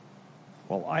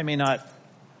Well, I may not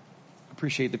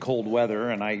appreciate the cold weather,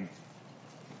 and I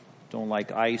don't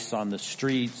like ice on the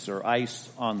streets or ice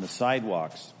on the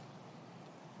sidewalks.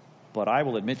 But I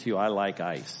will admit to you, I like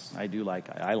ice. I do like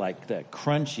ice. I like that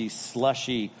crunchy,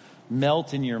 slushy,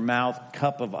 melt in your mouth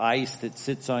cup of ice that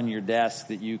sits on your desk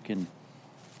that you can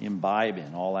imbibe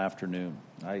in all afternoon.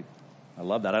 I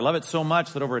love that. I love it so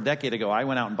much that over a decade ago, I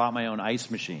went out and bought my own ice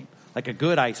machine, like a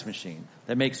good ice machine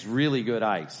that makes really good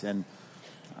ice. And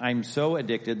I'm so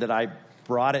addicted that I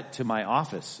brought it to my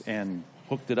office and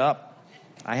hooked it up.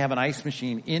 I have an ice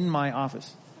machine in my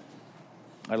office.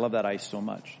 I love that ice so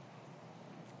much.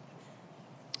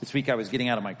 This week I was getting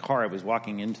out of my car. I was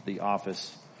walking into the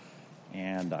office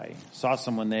and I saw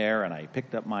someone there and I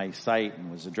picked up my sight and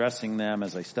was addressing them.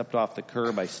 As I stepped off the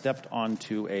curb, I stepped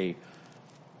onto a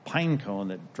pine cone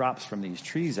that drops from these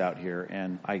trees out here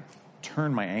and I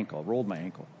turned my ankle, rolled my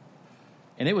ankle.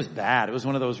 And it was bad. It was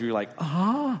one of those where you're like,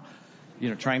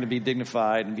 trying to be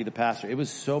dignified and be the pastor. It was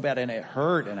so bad and it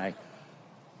hurt. And I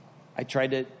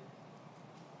tried to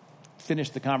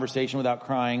finish the conversation without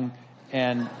crying.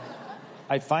 And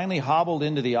I finally hobbled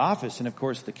into the office. And of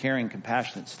course, the caring,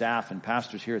 compassionate staff and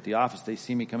pastors here at the office, they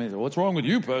see me coming and say, "What's wrong with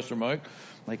you, Pastor Mike?"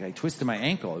 Like I twisted my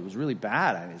ankle. It was really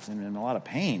bad. I was in a lot of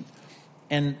pain.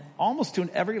 And almost to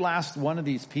every last one of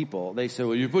these people, they say,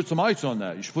 "Well, you put some ice on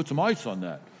that. You should put some ice on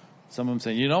that." Some of them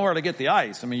say, "You know where to get the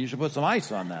ice. I mean, you should put some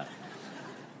ice on that."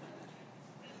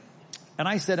 And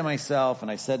I said to myself,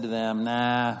 and I said to them,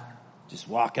 "Nah, just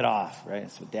walk it off," right?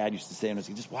 That's what Dad used to say. And I was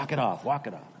like, "Just walk it off, walk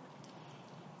it off."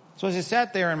 So as I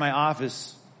sat there in my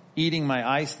office eating my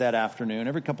ice that afternoon,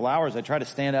 every couple hours I tried to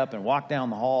stand up and walk down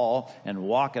the hall and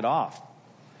walk it off.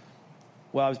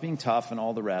 Well, I was being tough and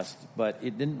all the rest, but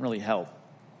it didn't really help.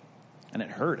 And it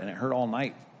hurt all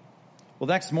night. Well,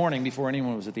 the next morning, before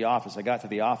anyone was at the office, I got to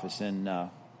the office and I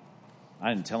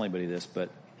didn't tell anybody this,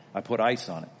 but I put ice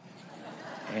on it.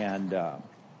 And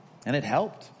it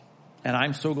helped. And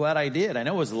I'm so glad I did. I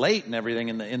know it was late and everything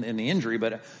in the injury,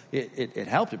 but it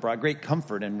helped. It brought great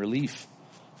comfort and relief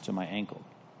to my ankle.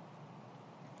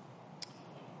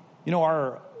 You know,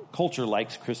 our culture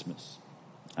likes Christmas.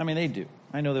 I mean, they do.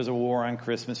 I know there's a war on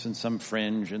Christmas and some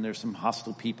fringe, and there's some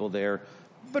hostile people there.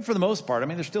 But for the most part, I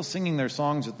mean, they're still singing their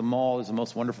songs at the mall. It's the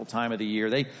most wonderful time of the year.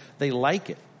 They like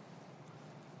it.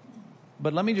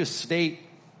 But let me just state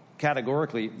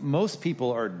categorically, most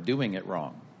people are doing it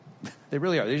wrong. They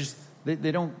really are.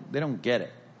 They don't get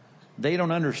it. They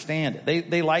don't understand it.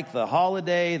 They like the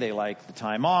holiday. They like the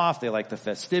time off. They like the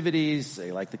festivities.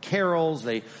 They like the carols.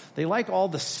 They like all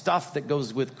the stuff that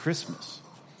goes with Christmas.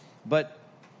 But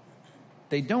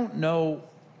they don't know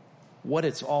what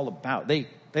it's all about. They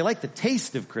like the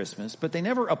taste of Christmas, but they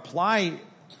never apply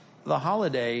the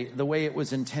holiday the way it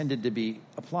was intended to be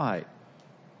applied.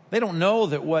 They don't know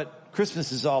that what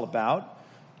Christmas is all about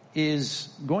is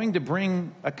going to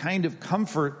bring a kind of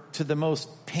comfort to the most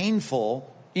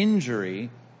painful injury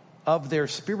of their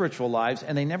spiritual lives,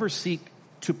 and they never seek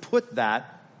to put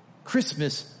that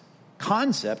Christmas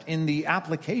concept in the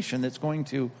application that's going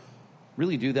to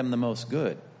really do them the most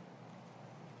good.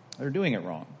 They're doing it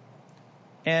wrong.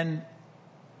 And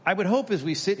I would hope as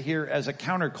we sit here as a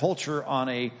counterculture on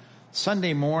a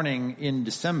Sunday morning in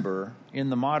December in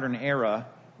the modern era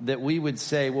that we would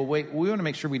say, well, wait, we want to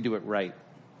make sure we do it right.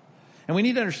 And we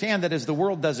need to understand that as the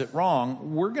world does it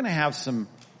wrong, we're going to have some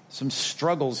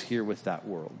struggles here with that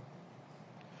world.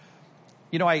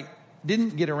 You know, I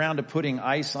didn't get around to putting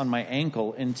ice on my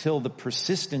ankle until the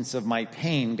persistence of my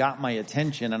pain got my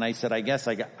attention, and I said, I guess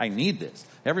I need this.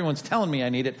 Everyone's telling me I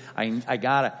need it. I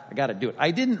gotta do it.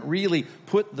 I didn't really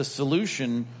put the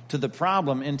solution to the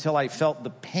problem until I felt the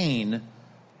pain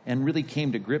and really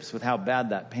came to grips with how bad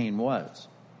that pain was.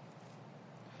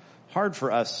 Hard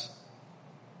for us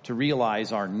to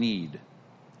realize our need.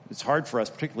 It's hard for us,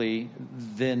 particularly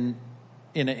then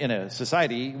in a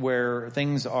society where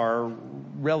things are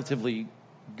relatively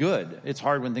good. It's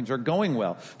hard when things are going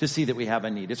well to see that we have a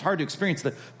need. It's hard to experience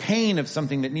the pain of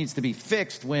something that needs to be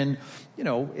fixed when,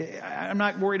 I'm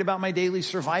not worried about my daily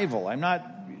survival. I'm not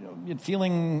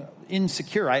feeling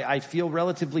insecure. I feel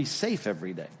relatively safe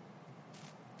every day.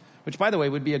 Which, by the way,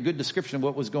 would be a good description of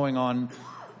what was going on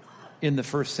in the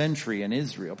first century in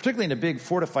Israel, particularly in a big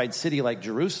fortified city like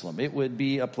Jerusalem. It would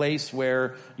be a place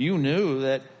where you knew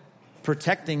that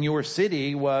protecting your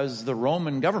city was the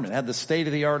Roman government. It had the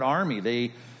state-of-the-art army.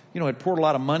 They, had poured a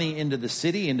lot of money into the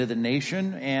city, into the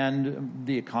nation, and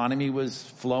the economy was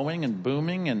flowing and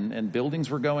booming, and buildings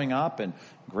were going up, and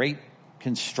great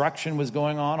construction was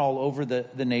going on all over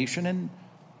the nation, and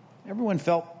everyone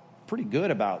felt pretty good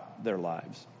about their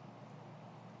lives.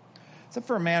 Except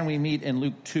for a man we meet in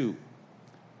Luke 2.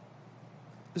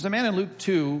 There's a man in Luke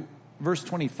 2, verse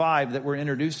 25, that we're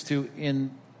introduced to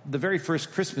in the very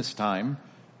first Christmas time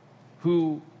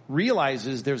who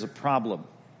realizes there's a problem.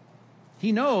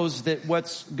 He knows that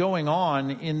what's going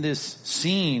on in this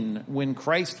scene when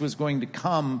Christ was going to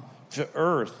come to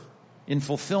earth in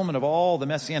fulfillment of all the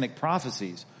messianic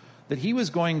prophecies, that he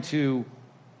was going to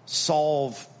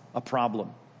solve a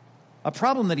problem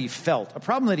that he felt, a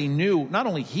problem that he knew not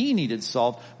only he needed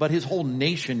solved, but his whole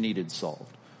nation needed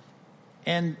solved.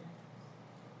 And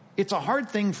it's a hard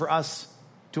thing for us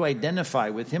to identify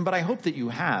with him, but I hope that you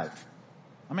have.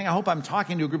 I hope I'm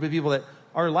talking to a group of people that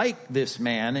are like this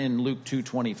man in Luke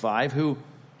 2:25, who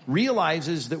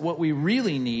realizes that what we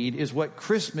really need is what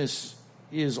Christmas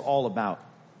is all about.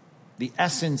 The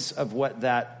essence of what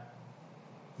that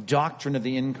doctrine of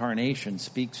the incarnation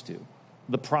speaks to,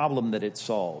 the problem that it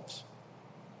solves.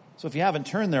 So if you haven't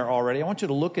turned there already, I want you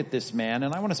to look at this man,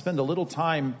 and I want to spend a little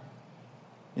time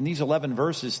in these 11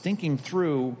 verses thinking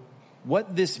through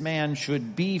what this man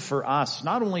should be for us,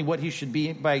 not only what he should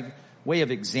be by way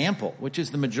of example, which is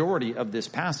the majority of this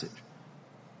passage,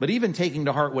 but even taking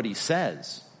to heart what he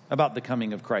says about the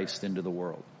coming of Christ into the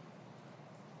world.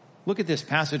 Look at this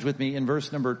passage with me in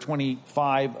verse number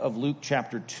 25 of Luke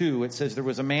chapter 2. It says, there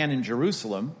was a man in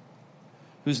Jerusalem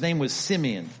whose name was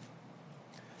Simeon.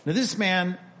 Now this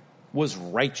man was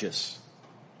righteous.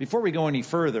 Before we go any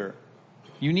further,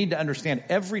 you need to understand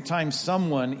every time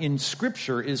someone in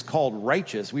Scripture is called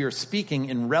righteous, we are speaking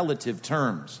in relative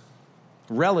terms.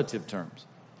 Relative terms.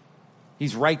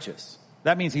 He's righteous.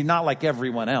 That means he's not like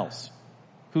everyone else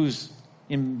who's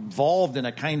involved in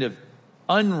a kind of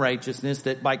unrighteousness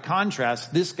that, by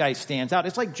contrast, this guy stands out.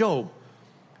 It's like Job.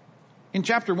 In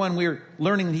chapter 1, we're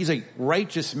learning that he's a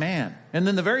righteous man. And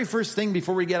then the very first thing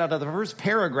before we get out of the first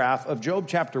paragraph of Job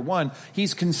chapter 1,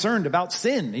 he's concerned about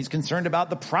sin. He's concerned about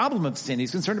the problem of sin.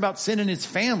 He's concerned about sin in his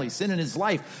family, sin in his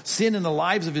life, sin in the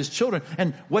lives of his children,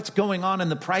 and what's going on in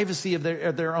the privacy of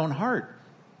their own heart.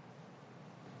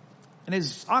 And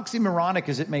as oxymoronic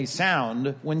as it may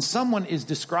sound, when someone is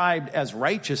described as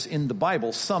righteous in the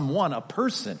Bible, someone, a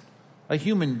person, a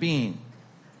human being,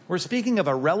 we're speaking of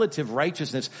a relative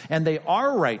righteousness, and they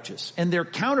are righteous, and they're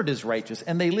counted as righteous,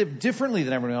 and they live differently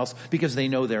than everyone else because they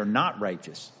know they're not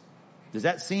righteous. Does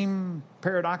that seem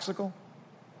paradoxical?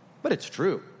 But it's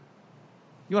true.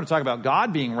 You want to talk about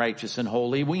God being righteous and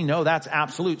holy, we know that's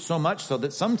absolute, so much so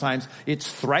that sometimes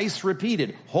it's thrice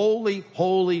repeated. Holy,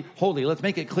 holy, holy. Let's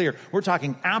make it clear. We're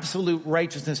talking absolute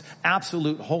righteousness,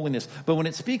 absolute holiness. But when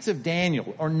it speaks of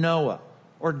Daniel or Noah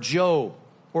or Job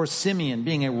or Simeon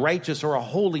being a righteous or a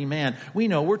holy man, we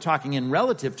know we're talking in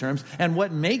relative terms. And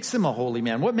what makes him a holy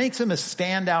man, what makes him a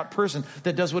standout person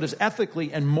that does what is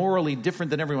ethically and morally different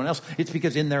than everyone else, it's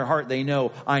because in their heart they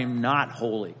know, I'm not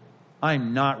holy.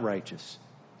 I'm not righteous.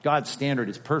 God's standard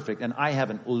is perfect, and I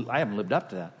haven't lived up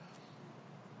to that.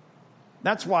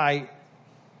 That's why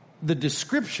the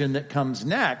description that comes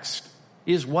next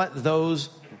is what those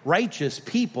righteous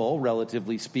people,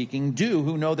 relatively speaking, do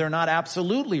who know they're not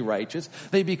absolutely righteous.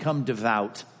 They become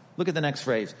devout. Look at the next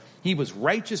phrase. He was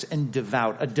righteous and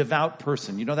devout, a devout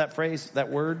person. You know that phrase,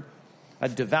 that word? A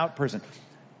devout person.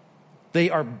 They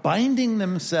are binding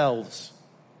themselves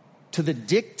to the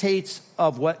dictates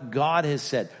of what God has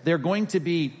said. They're going to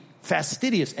be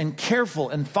fastidious and careful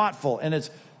and thoughtful, and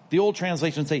as the old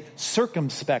translations say,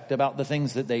 circumspect about the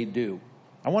things that they do.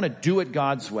 I want to do it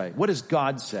God's way. What does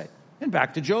God say? And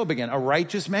back to Job again, a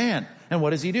righteous man. And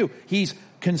what does he do? He's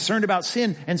concerned about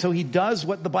sin, and so he does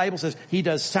what the Bible says. He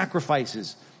does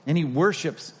sacrifices, and he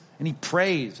worships, and he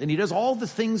prays, and he does all the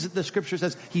things that the Scripture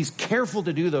says. He's careful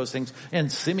to do those things,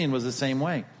 and Simeon was the same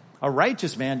way. A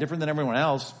righteous man, different than everyone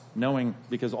else, knowing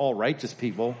because all righteous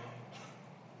people,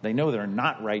 they know they're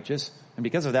not righteous. And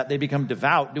because of that, they become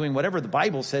devout, doing whatever the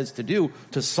Bible says to do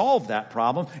to solve that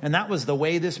problem. And that was the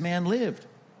way this man lived.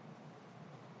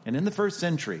 And in the first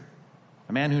century,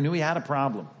 a man who knew he had a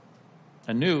problem,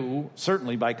 and knew,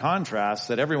 certainly by contrast,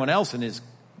 that everyone else in his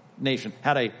nation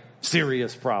had a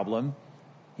serious problem,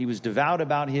 he was devout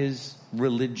about his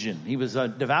religion. He was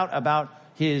devout about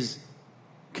his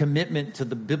commitment to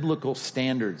the biblical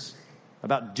standards,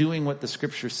 about doing what the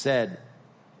Scripture said.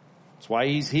 That's why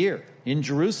he's here in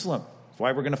Jerusalem. That's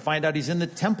why we're going to find out he's in the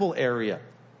temple area.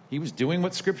 He was doing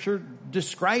what Scripture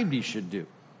described he should do.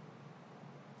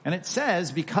 And it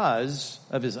says because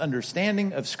of his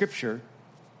understanding of Scripture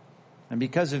and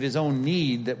because of his own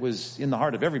need that was in the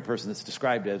heart of every person that's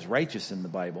described as righteous in the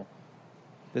Bible,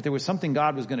 that there was something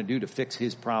God was going to do to fix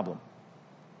his problem.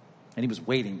 And he was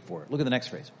waiting for it. Look at the next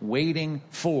phrase. Waiting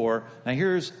for. Now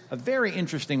here's a very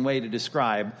interesting way to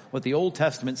describe what the Old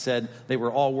Testament said they were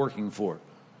all working for.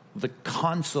 The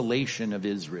consolation of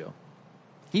Israel.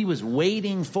 He was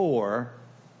waiting for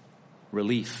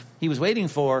relief. He was waiting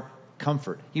for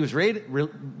comfort. He was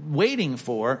waiting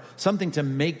for something to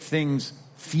make things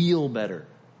feel better.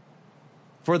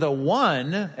 For the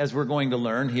one, as we're going to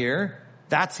learn here,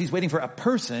 he's waiting for a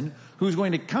person who's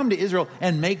going to come to Israel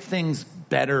and make things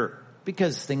better,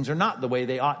 because things are not the way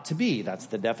they ought to be. That's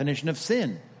the definition of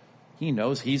sin. He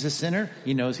knows he's a sinner.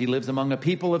 He knows he lives among a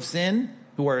people of sin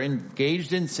who are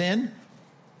engaged in sin.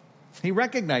 He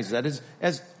recognizes that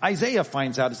as Isaiah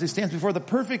finds out, as he stands before the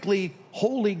perfectly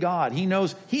holy God. He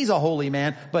knows he's a holy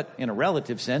man, but in a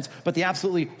relative sense. But the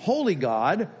absolutely holy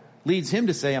God leads him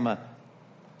to say, I'm a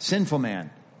sinful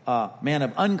man, a man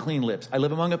of unclean lips. I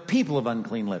live among a people of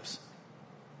unclean lips.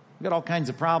 We've got all kinds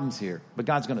of problems here, but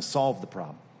God's going to solve the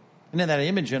problem. And in that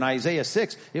image in Isaiah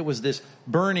 6, it was this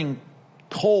burning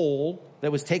coal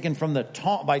that was taken from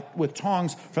with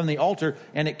tongs from the altar,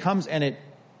 and it comes and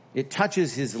it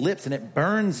touches his lips and it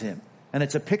burns him. And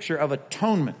it's a picture of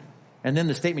atonement. And then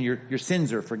the statement, your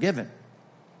sins are forgiven.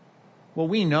 Well,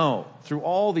 we know through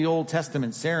all the Old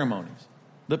Testament ceremonies,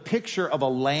 the picture of a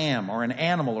lamb or an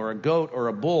animal or a goat or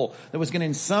a bull that was going to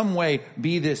in some way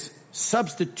be this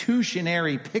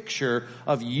substitutionary picture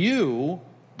of you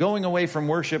going away from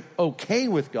worship okay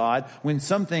with God when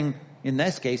something, in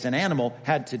this case, an animal,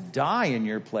 had to die in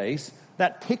your place.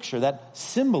 That picture, that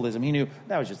symbolism, he knew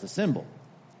that was just a symbol.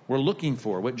 We're looking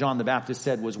for what John the Baptist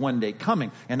said was one day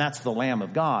coming, and that's the Lamb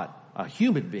of God, a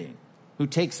human being who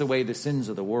takes away the sins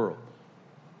of the world.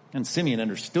 And Simeon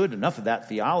understood enough of that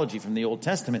theology from the Old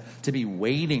Testament to be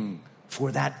waiting for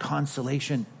that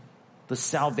consolation, the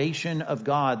salvation of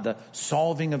God, the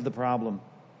solving of the problem.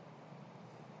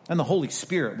 And the Holy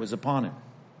Spirit was upon him.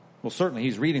 Well, certainly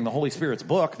he's reading the Holy Spirit's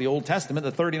book, the Old Testament,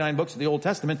 the 39 books of the Old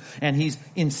Testament, and he's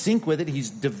in sync with it.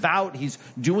 He's devout. He's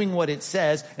doing what it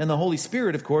says. And the Holy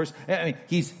Spirit, of course,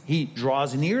 he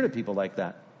draws near to people like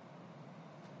that.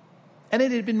 And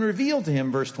it had been revealed to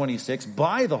him, verse 26,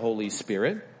 by the Holy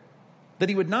Spirit, that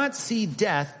he would not see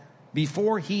death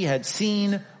before he had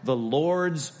seen the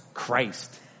Lord's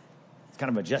Christ. It's kind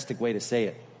of a majestic way to say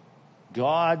it.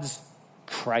 God's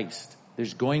Christ.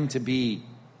 There's going to be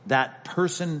that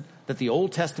person that the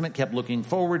Old Testament kept looking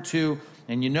forward to.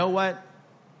 And you know what?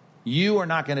 You are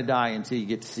not going to die until you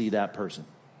get to see that person.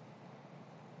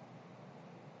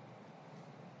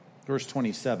 Verse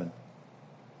 27.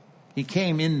 He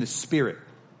came in the Spirit,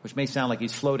 which may sound like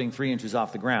he's floating 3 inches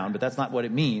off the ground, but that's not what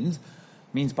it means.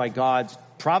 It means by God's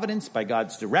providence, by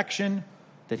God's direction,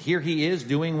 that here he is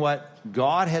doing what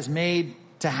God has made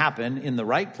to happen in the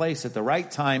right place at the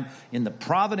right time, in the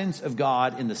providence of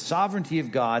God, in the sovereignty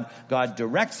of God. God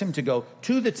directs him to go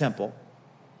to the temple,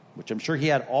 which I'm sure he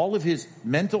had all of his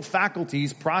mental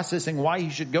faculties processing why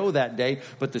he should go that day,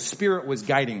 but the Spirit was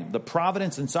guiding him. The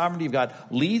providence and sovereignty of God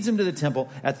leads him to the temple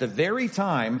at the very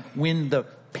time when the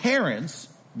parents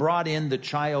brought in the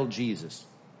child Jesus.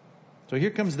 So here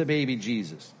comes the baby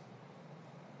Jesus.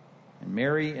 And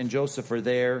Mary and Joseph are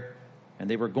there. And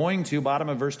they were going to, bottom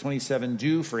of verse 27,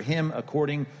 do for him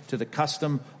according to the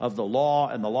custom of the law.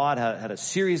 And the law had a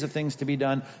series of things to be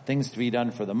done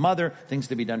for the mother, things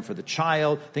to be done for the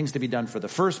child, things to be done for the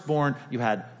firstborn. You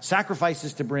had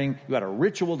sacrifices to bring. You had a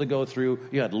ritual to go through.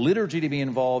 You had liturgy to be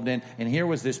involved in. And here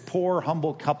was this poor,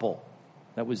 humble couple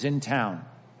that was in town.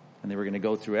 And they were going to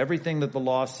go through everything that the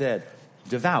law said.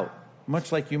 Devout,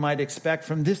 much like you might expect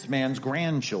from this man's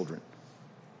grandchildren.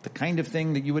 The kind of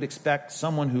thing that you would expect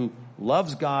someone who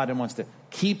loves God and wants to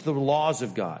keep the laws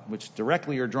of God, which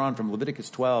directly are drawn from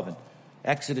Leviticus 12 and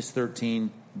Exodus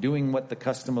 13, doing what the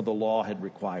custom of the law had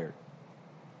required.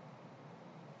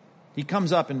 He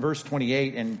comes up in verse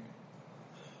 28 and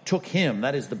took him,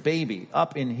 that is the baby,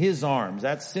 up in his arms.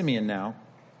 That's Simeon now.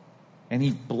 And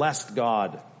he blessed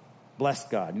God.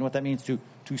 Blessed God. You know what that means?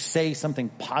 To say something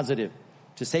positive,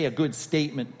 to say a good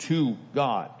statement to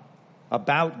God.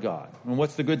 About God. And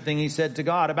what's the good thing he said to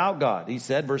God about God? He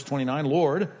said, verse 29,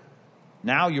 Lord,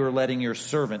 now you're letting your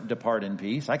servant depart in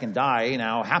peace. I can die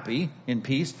now happy in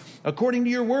peace according to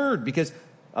your word. Because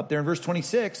up there in verse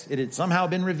 26, it had somehow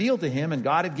been revealed to him, and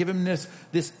God had given him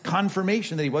this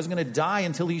confirmation that he wasn't going to die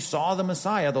until he saw the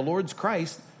Messiah, the Lord's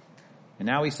Christ. And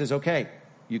now he says, okay,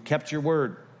 you kept your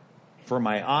word. For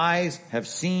my eyes have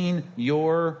seen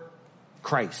your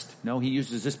Christ. No, he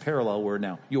uses this parallel word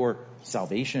now. Your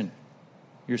salvation.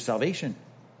 Your salvation.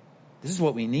 This is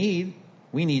what we need.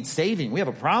 We need saving. We have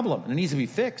a problem, and it needs to be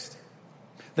fixed.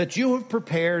 That you have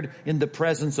prepared in the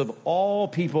presence of all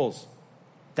peoples.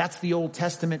 That's the Old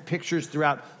Testament pictures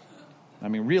throughout. I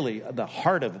mean, really, the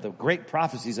heart of the great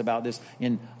prophecies about this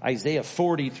in Isaiah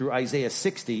 40 through Isaiah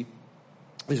 60.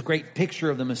 This great picture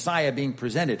of the Messiah being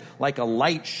presented like a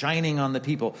light shining on the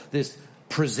people. This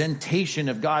presentation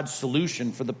of God's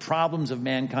solution for the problems of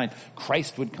mankind.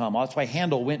 Christ would come. That's why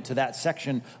Handel went to that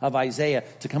section of Isaiah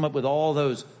to come up with all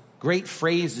those great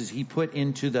phrases he put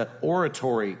into the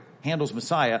oratory, Handel's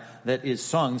Messiah, that is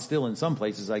sung still in some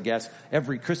places, I guess,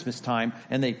 every Christmas time.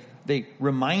 And they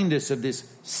remind us of this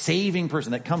saving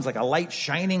person that comes like a light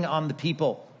shining on the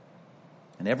people.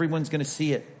 And everyone's going to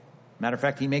see it. Matter of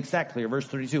fact, he makes that clear. Verse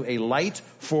 32, a light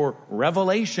for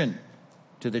revelation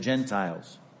to the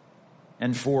Gentiles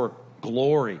and for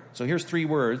glory. So here's three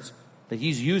words that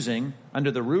he's using under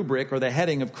the rubric or the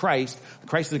heading of Christ.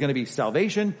 Christ is going to be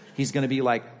salvation. He's going to be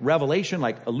like revelation,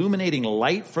 like illuminating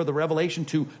light for the revelation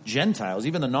to Gentiles,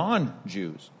 even the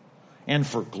non-Jews. And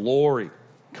for glory,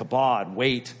 kabod,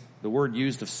 weight, the word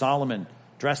used of Solomon,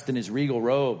 dressed in his regal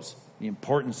robes, the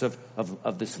importance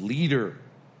of this leader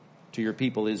to your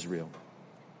people Israel.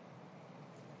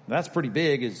 That's pretty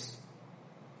big as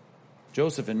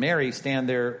Joseph and Mary stand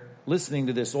there listening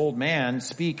to this old man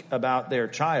speak about their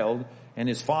child, and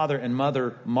his father and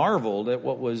mother marveled at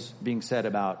what was being said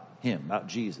about him, about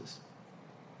Jesus.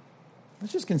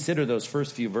 Let's just consider those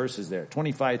first few verses there,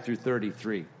 25 through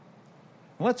 33. And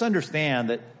let's understand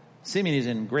that Simeon is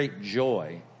in great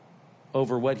joy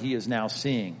over what he is now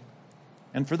seeing.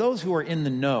 And for those who are in the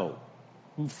know,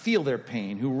 who feel their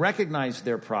pain, who recognize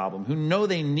their problem, who know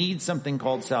they need something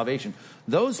called salvation,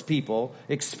 those people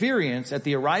experience at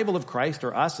the arrival of Christ,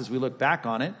 or us as we look back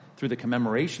on it through the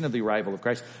commemoration of the arrival of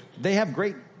Christ, they have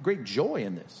great joy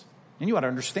in this. And you ought to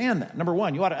understand that. Number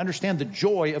one, you ought to understand the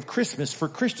joy of Christmas for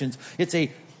Christians. It's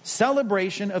a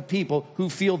celebration of people who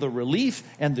feel the relief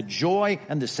and the joy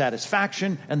and the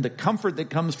satisfaction and the comfort that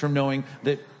comes from knowing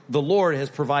that the Lord has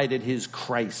provided his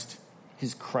Christ.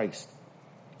 His Christ.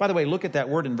 By the way, look at that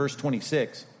word in verse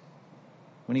 26.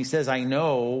 When he says, I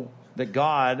know that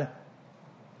God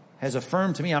has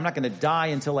affirmed to me, I'm not going to die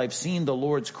until I've seen the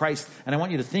Lord's Christ. And I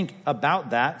want you to think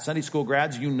about that. Sunday school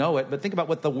grads, you know it, but think about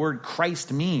what the word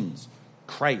Christ means.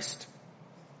 Christ.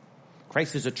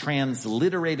 Christ is a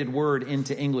transliterated word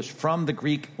into English from the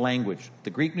Greek language.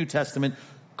 The Greek New Testament,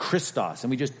 Christos.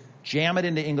 And we just jam it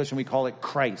into English and we call it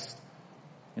Christ.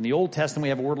 In the Old Testament, we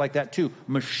have a word like that too.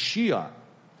 Mashiach.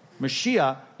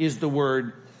 Mashiach is the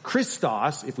word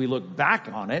Christos, if we look back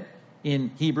on it in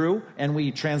Hebrew, and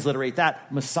we transliterate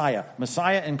that, Messiah.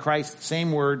 Messiah and Christ,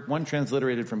 same word, one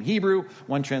transliterated from Hebrew,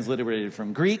 one transliterated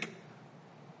from Greek.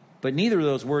 But neither of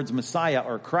those words, Messiah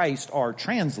or Christ, are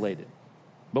translated.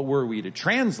 But were we to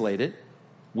translate it,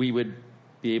 we would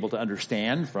be able to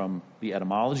understand from the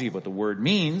etymology of what the word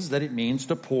means, that it means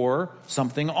to pour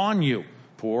something on you.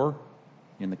 Pour,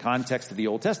 in the context of the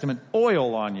Old Testament,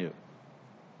 oil on you.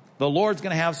 The Lord's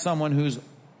going to have someone who's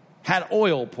had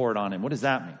oil poured on him. What does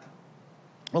that mean?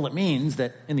 Well, it means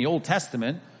that in the Old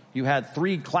Testament, you had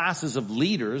three classes of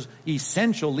leaders,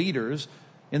 essential leaders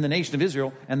in the nation of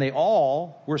Israel, and they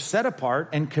all were set apart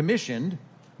and commissioned.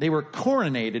 They were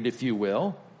coronated, if you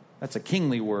will. That's a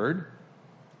kingly word.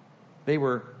 They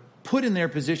were put in their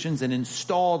positions and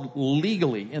installed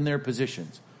legally in their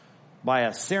positions by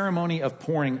a ceremony of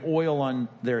pouring oil on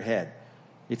their head.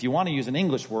 If you want to use an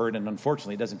English word, and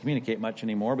unfortunately it doesn't communicate much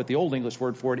anymore, but the old English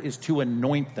word for it is to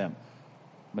anoint them.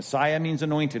 Messiah means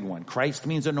anointed one. Christ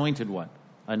means anointed one.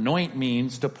 Anoint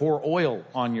means to pour oil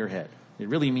on your head. It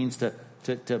really means to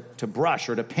brush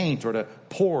or to paint or to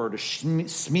pour or to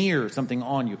smear something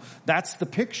on you. That's the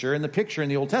picture, and the picture in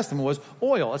the Old Testament was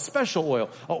oil, a special oil,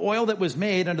 an oil that was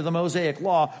made under the Mosaic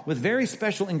law with very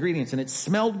special ingredients, and it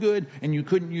smelled good, and you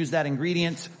couldn't use that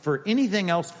ingredients for anything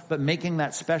else but making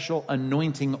that special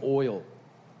anointing oil.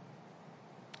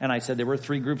 And I said there were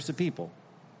three groups of people.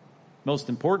 Most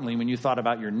importantly, when you thought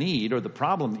about your need or the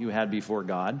problem that you had before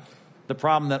God, the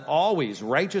problem that always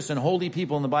righteous and holy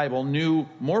people in the Bible knew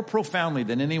more profoundly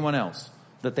than anyone else,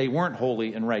 that they weren't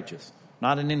holy and righteous.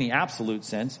 Not in any absolute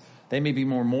sense. They may be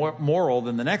more moral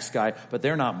than the next guy, but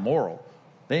they're not moral.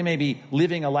 They may be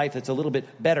living a life that's a little bit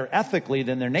better ethically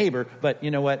than their neighbor, but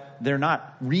you know what? They're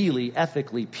not really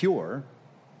ethically pure.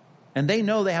 And they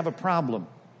know they have a problem.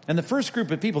 And the first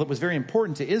group of people that was very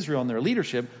important to Israel and their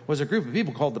leadership was a group of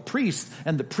people called the priests.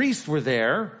 And the priests were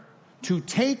there to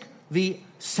take the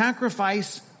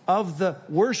sacrifice of the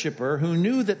worshiper who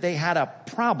knew that they had a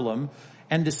problem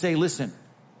and to say, listen,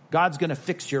 God's going to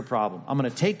fix your problem. I'm going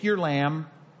to take your lamb.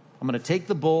 I'm going to take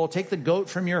the bull, take the goat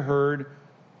from your herd.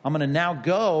 I'm going to now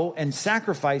go and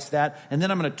sacrifice that. And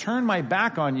then I'm going to turn my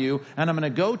back on you and I'm going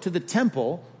to go to the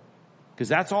temple because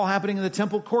that's all happening in the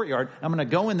temple courtyard. I'm going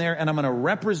to go in there and I'm going to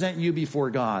represent you before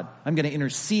God. I'm going to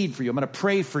intercede for you. I'm going to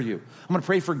pray for you. I'm going to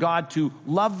pray for God to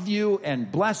love you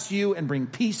and bless you and bring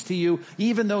peace to you.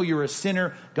 Even though you're a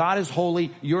sinner, God is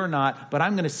holy, you're not. But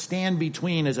I'm going to stand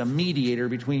between as a mediator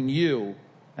between you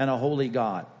and a holy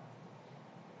God.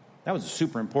 That was a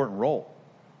super important role.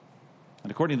 And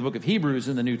according to the book of Hebrews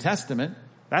in the New Testament,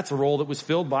 that's a role that was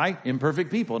filled by imperfect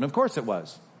people. And of course it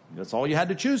was. That's all you had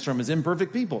to choose from, is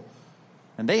imperfect people.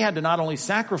 And they had to not only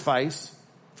sacrifice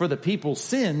for the people's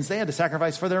sins, they had to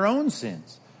sacrifice for their own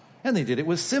sins. And they did it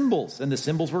with symbols. And the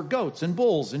symbols were goats and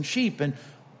bulls and sheep. And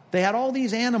they had all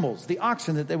these animals, the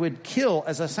oxen, that they would kill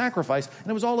as a sacrifice. And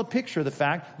it was all a picture of the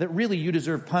fact that really you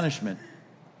deserve punishment.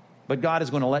 But God is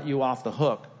going to let you off the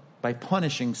hook by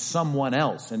punishing someone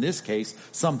else. In this case,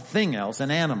 something else,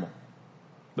 an animal.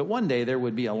 But one day there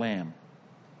would be a lamb,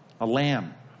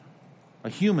 a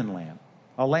human lamb,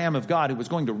 a lamb of God who was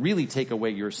going to really take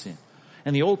away your sin.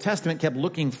 And the Old Testament kept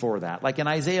looking for that. Like in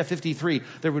Isaiah 53,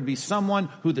 there would be someone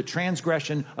who the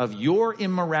transgression of your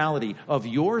immorality, of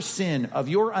your sin, of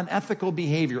your unethical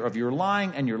behavior, of your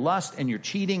lying and your lust and your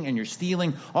cheating and your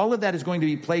stealing, all of that is going to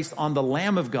be placed on the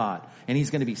Lamb of God. And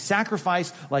he's going to be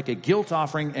sacrificed like a guilt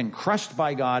offering and crushed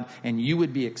by God, and you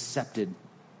would be accepted.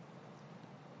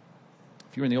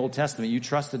 If you were in the Old Testament, you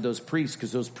trusted those priests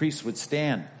because those priests would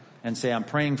stand and say, I'm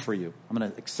praying for you. I'm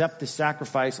going to accept the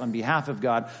sacrifice on behalf of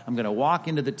God. I'm going to walk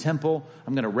into the temple.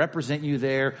 I'm going to represent you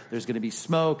there. There's going to be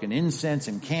smoke and incense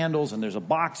and candles, and there's a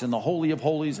box in the Holy of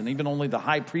Holies, and even only the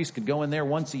high priest could go in there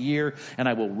once a year. And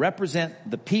I will represent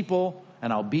the people,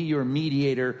 and I'll be your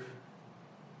mediator.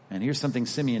 And here's something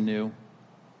Simeon knew.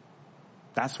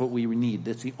 That's what we need.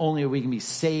 That's the only way we can be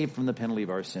saved from the penalty of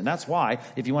our sin. That's why,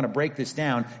 if you want to break this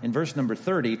down, in verse number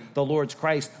 30, the Lord's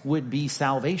Christ would be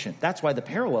salvation. That's why the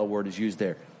parallel word is used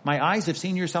there. My eyes have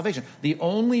seen your salvation. The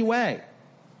only way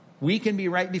we can be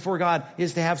right before God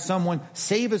is to have someone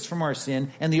save us from our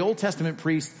sin. And the Old Testament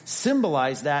priests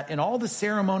symbolized that in all the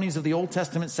ceremonies of the Old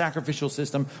Testament sacrificial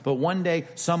system. But one day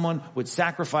someone would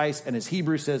sacrifice, and as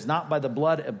Hebrews says, not by the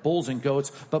blood of bulls and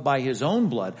goats, but by his own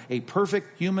blood. A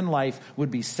perfect human life would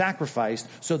be sacrificed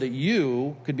so that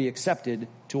you could be accepted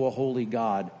to a holy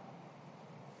God.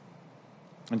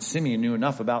 And Simeon knew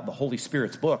enough about the Holy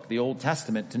Spirit's book, the Old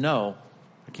Testament, to know,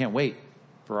 I can't wait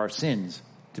for our sins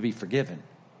to be forgiven.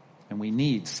 And we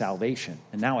need salvation.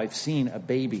 And now I've seen a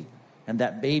baby, and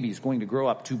that baby is going to grow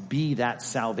up to be that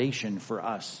salvation for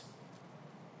us.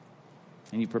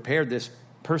 And he prepared this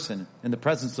person in the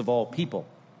presence of all people.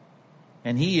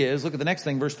 And he is, look at the next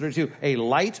thing, verse 32, a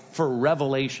light for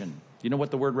revelation. Do you know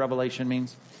what the word revelation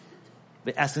means?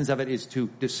 The essence of it is to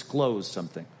disclose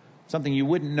something. Something you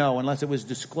wouldn't know unless it was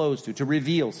disclosed to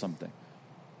reveal something.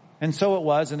 And so it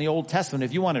was in the Old Testament.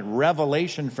 If you wanted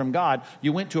revelation from God,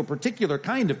 you went to a particular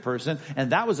kind of person,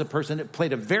 and that was a person that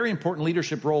played a very important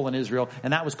leadership role in Israel,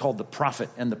 and that was called the prophet.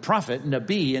 And the prophet,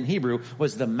 Nabi in Hebrew,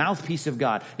 was the mouthpiece of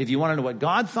God. If you want to know what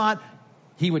God thought,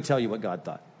 he would tell you what God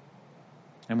thought.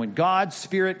 And when God's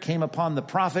Spirit came upon the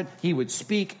prophet, he would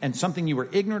speak, and something you were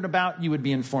ignorant about, you would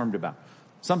be informed about.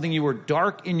 Something you were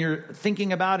dark in your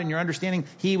thinking about and your understanding,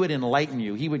 he would enlighten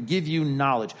you. He would give you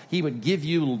knowledge. He would give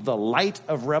you the light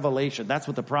of revelation. That's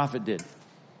what the prophet did.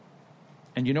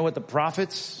 And you know what the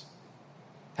prophets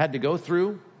had to go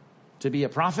through to be a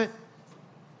prophet?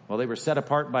 Well, they were set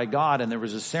apart by God, and there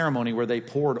was a ceremony where they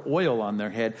poured oil on their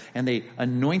head, and they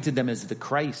anointed them as the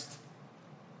Christ.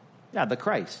 Yeah, the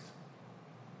Christ.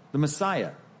 The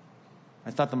Messiah.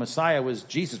 I thought the Messiah was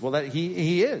Jesus. Well,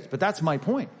 he is, but that's my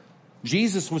point.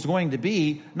 Jesus was going to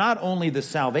be not only the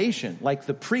salvation, like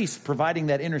the priest providing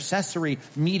that intercessory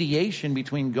mediation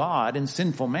between God and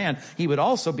sinful man. He would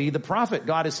also be the prophet.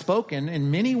 God has spoken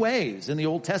in many ways in the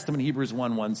Old Testament, Hebrews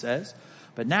 1:1 says.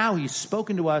 But now he's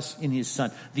spoken to us in his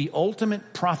Son, the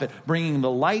ultimate prophet, bringing the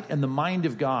light and the mind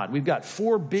of God. We've got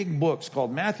 4 big books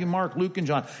called Matthew, Mark, Luke, and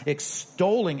John,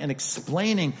 extolling and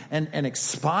explaining and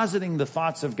expositing the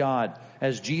thoughts of God.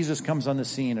 As Jesus comes on the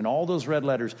scene, and all those red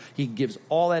letters, he gives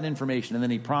all that information, and then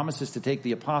he promises to take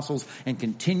the apostles and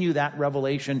continue that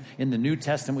revelation in the New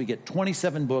Testament. We get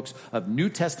 27 books of New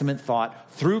Testament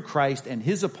thought through Christ and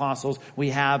his apostles.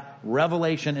 We have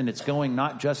revelation, and it's going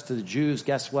not just to the Jews.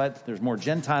 Guess what? There's more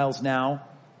Gentiles now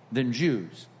than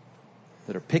Jews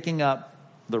that are picking up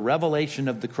the revelation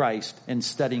of the Christ and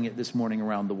studying it this morning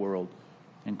around the world.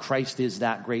 And Christ is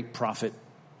that great prophet.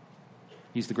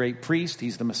 He's the great priest.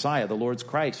 He's the Messiah, the Lord's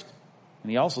Christ. And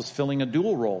he also is filling a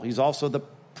dual role. He's also the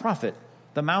prophet,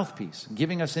 the mouthpiece,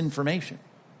 giving us information.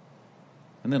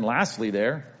 And then lastly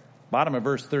there, bottom of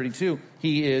verse 32,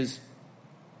 he is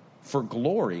for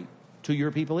glory to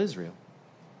your people Israel.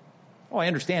 Oh, I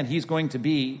understand he's going to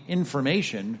be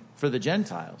information for the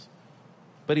Gentiles.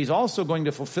 But he's also going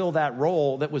to fulfill that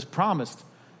role that was promised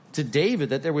to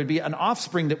David, that there would be an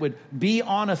offspring that would be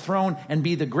on a throne and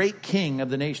be the great king of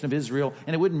the nation of Israel.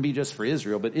 And it wouldn't be just for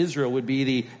Israel, but Israel would be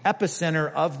the epicenter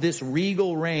of this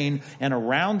regal reign. And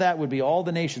around that would be all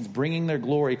the nations bringing their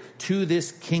glory to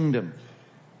this kingdom.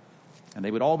 And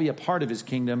they would all be a part of his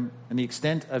kingdom, and the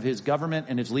extent of his government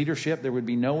and his leadership, there would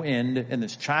be no end. And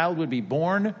this child would be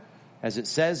born, as it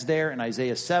says there in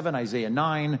Isaiah 7, Isaiah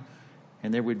 9,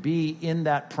 and there would be in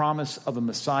that promise of a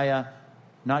Messiah,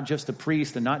 not just a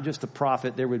priest and not just a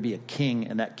prophet, there would be a king,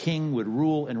 and that king would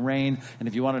rule and reign. And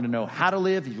if you wanted to know how to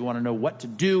live, if you want to know what to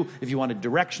do, if you wanted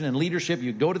direction and leadership,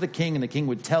 you'd go to the king, and the king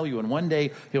would tell you. And one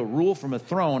day he'll rule from a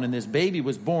throne, and this baby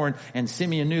was born, and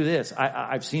Simeon knew this.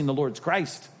 I've seen the Lord's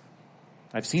Christ.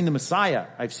 I've seen the Messiah.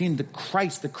 I've seen the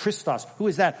Christ, the Christos. Who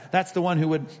is that? That's the one who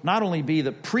would not only be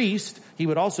the priest, he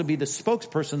would also be the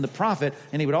spokesperson, the prophet,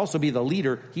 and he would also be the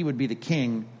leader. He would be the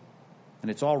king. And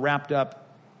it's all wrapped up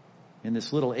in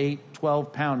this little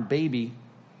 12-pound baby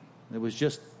that was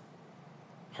just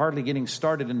hardly getting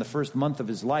started in the first month of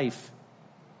his life,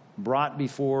 brought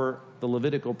before the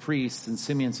Levitical priests. And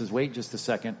Simeon says, wait just a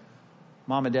second.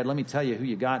 Mom and Dad, let me tell you who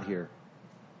you got here.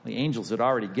 The angels had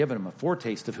already given him a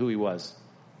foretaste of who he was.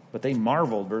 But they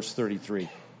marveled, verse 33.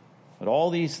 At all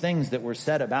these things that were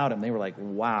said about him, they were like,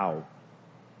 wow.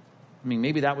 I mean,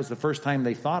 maybe that was the first time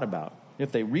they thought about.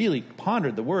 If they really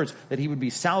pondered the words that he would be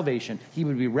salvation, he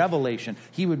would be revelation,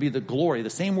 he would be the glory. The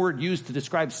same word used to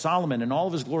describe Solomon in all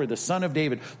of his glory, the son of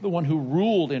David, the one who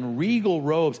ruled in regal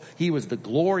robes. He was the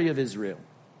glory of Israel.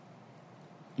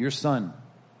 Your son,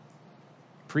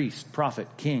 priest, prophet,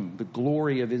 king, the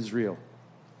glory of Israel,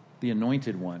 the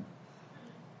anointed one.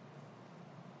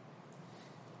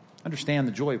 Understand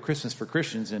the joy of Christmas for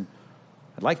Christians, and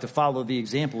I'd like to follow the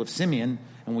example of Simeon.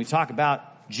 And when we talk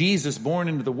about Jesus born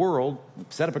into the world, we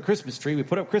set up a Christmas tree, we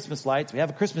put up Christmas lights, we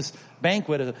have a Christmas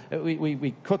banquet,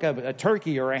 we cook a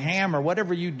turkey or a ham or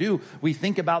whatever you do. We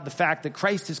think about the fact that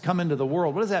Christ has come into the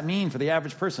world. What does that mean for the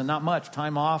average person? Not much.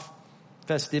 Time off,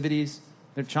 festivities.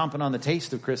 They're chomping on the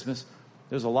taste of Christmas.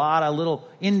 There's a lot of little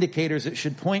indicators that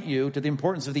should point you to the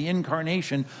importance of the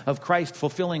incarnation of Christ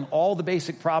fulfilling all the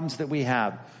basic problems that we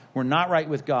have. We're not right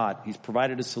with God. He's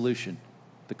provided a solution.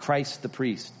 The Christ, the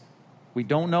priest. We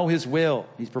don't know his will.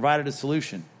 He's provided a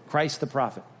solution. Christ the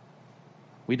prophet.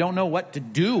 We don't know what to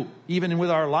do, even with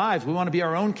our lives. We want to be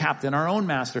our own captain, our own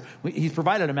master. He's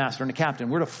provided a master and a captain.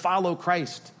 We're to follow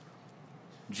Christ.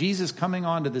 Jesus coming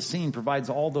onto the scene provides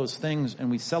all those things,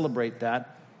 and we celebrate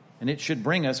that. And it should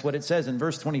bring us what it says in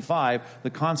verse 25, the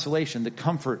consolation, the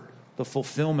comfort, the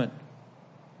fulfillment,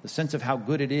 the sense of how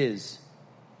good it is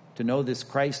to know this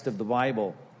Christ of the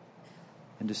Bible,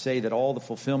 and to say that all the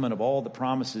fulfillment of all the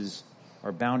promises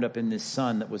are bound up in this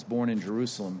son that was born in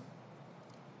Jerusalem.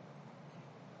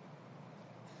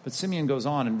 But Simeon goes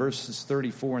on in verses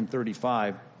 34 and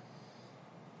 35,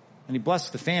 and he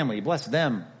blessed the family, he blessed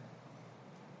them.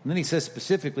 And then he says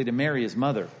specifically to Mary, his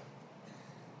mother.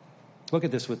 Look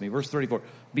at this with me, verse 34.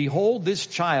 Behold, this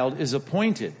child is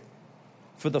appointed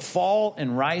for the fall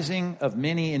and rising of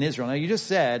many in Israel. Now, you just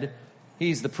said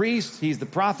he's the priest, he's the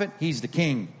prophet, he's the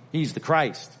king, he's the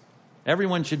Christ.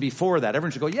 Everyone should be for that.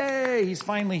 Everyone should go, yay, he's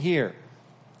finally here.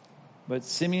 But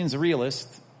Simeon's a realist.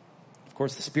 Of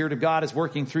course, the Spirit of God is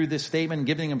working through this statement,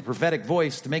 giving him a prophetic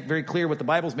voice to make very clear what the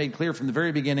Bible's made clear from the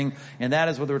very beginning, and that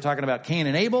is whether we're talking about Cain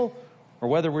and Abel, or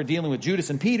whether we're dealing with Judas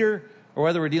and Peter, or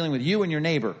whether we're dealing with you and your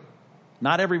neighbor.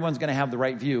 Not everyone's going to have the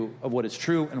right view of what is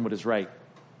true and what is right.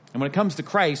 And when it comes to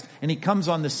Christ, and he comes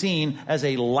on the scene as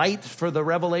a light for the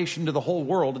revelation to the whole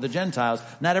world, to the Gentiles,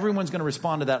 not everyone's going to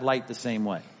respond to that light the same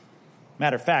way.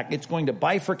 Matter of fact, it's going to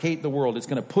bifurcate the world. It's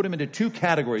going to put them into two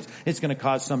categories. It's going to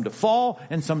cause some to fall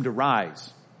and some to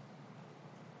rise.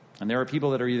 And there are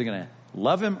people that are either going to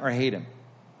love him or hate him,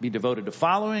 be devoted to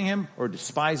following him or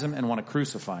despise him and want to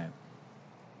crucify him.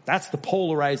 That's the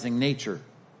polarizing nature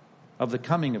of the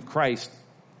coming of Christ.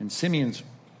 And Simeon's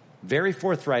very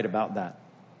forthright about that.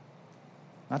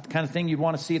 Not the kind of thing you'd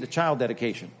want to see at a child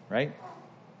dedication, right?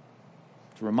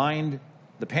 To remind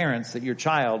the parents that your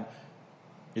child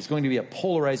is going to be a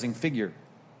polarizing figure.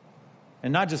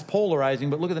 And not just polarizing,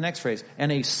 but look at the next phrase.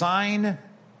 And a sign,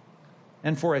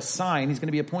 and for a sign, he's going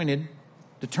to be appointed,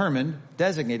 determined,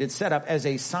 designated, set up as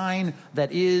a sign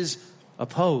that is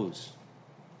opposed.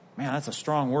 Man, that's a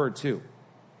strong word too.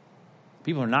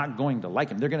 People are not going to like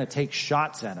him. They're going to take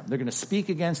shots at him. They're going to speak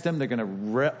against him. They're going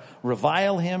to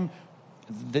revile him.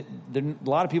 A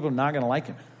lot of people are not going to like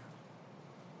him.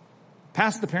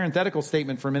 Pass the parenthetical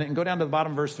statement for a minute and go down to the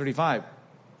bottom of verse 35.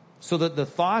 So that the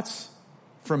thoughts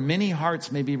from many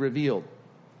hearts may be revealed.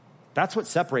 That's what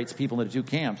separates people into two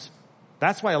camps.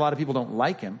 That's why a lot of people don't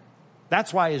like him.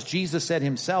 That's why, as Jesus said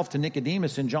himself to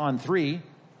Nicodemus in John 3,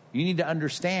 you need to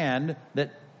understand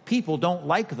that people don't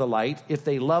like the light if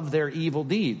they love their evil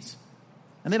deeds.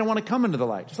 And they don't want to come into the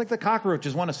light. Just like the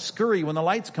cockroaches want to scurry when the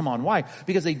lights come on. Why?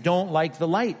 Because they don't like the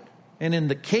light. And in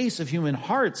the case of human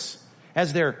hearts,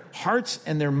 as their hearts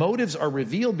and their motives are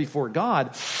revealed before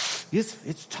God,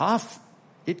 it's tough.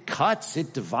 It cuts.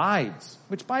 It divides.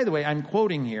 Which, by the way, I'm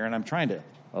quoting here, and I'm trying to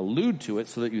allude to it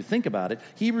so that you think about it.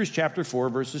 Hebrews chapter 4,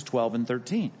 verses 12 and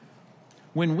 13.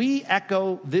 When we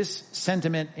echo this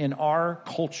sentiment in our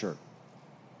culture,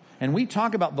 and we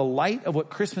talk about the light of what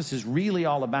Christmas is really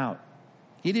all about,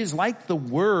 it is like the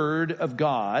Word of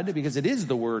God, because it is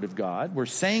the Word of God. We're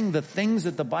saying the things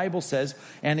that the Bible says,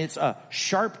 and it's a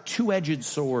sharp, two-edged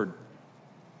sword.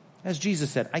 As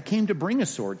Jesus said, I came to bring a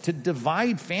sword, to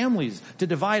divide families, to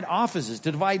divide offices,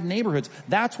 to divide neighborhoods.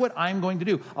 That's what I'm going to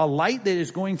do. A light that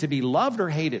is going to be loved or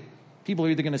hated. People are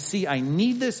either going to see, I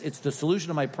need this, it's the solution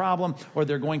to my problem, or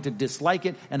they're going to dislike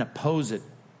it and oppose it.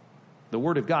 The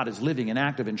Word of God is living and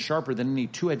active and sharper than any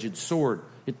two-edged sword.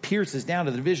 It pierces down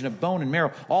to the division of bone and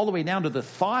marrow, all the way down to the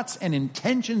thoughts and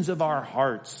intentions of our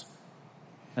hearts.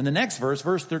 And the next verse,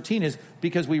 verse 13, is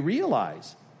because we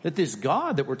realize that this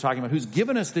God that we're talking about, who's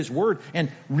given us this Word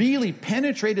and really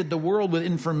penetrated the world with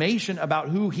information about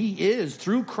who He is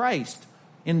through Christ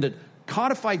in the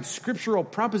codified scriptural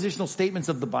propositional statements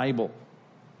of the Bible.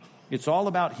 It's all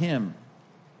about Him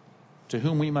to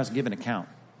whom we must give an account.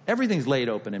 Everything's laid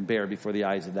open and bare before the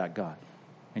eyes of that God.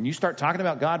 And you start talking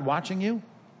about God watching you,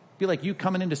 be like you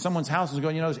coming into someone's house and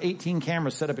going, there's 18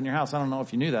 cameras set up in your house. I don't know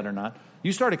if you knew that or not.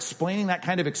 You start explaining that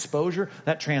kind of exposure,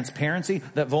 that transparency,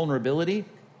 that vulnerability,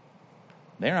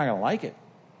 they're not going to like it.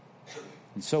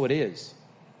 And so it is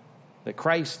that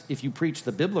Christ, if you preach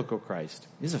the biblical Christ,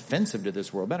 is offensive to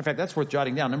this world. Matter of fact, that's worth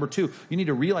jotting down. Number 2, you need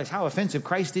to realize how offensive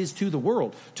Christ is to the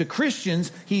world. To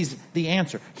Christians, He's the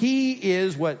answer. He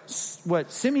is what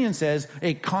Simeon says,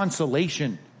 a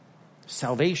consolation,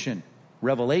 salvation,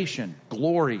 revelation,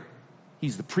 glory.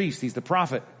 He's the priest. He's the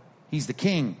prophet. He's the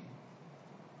king.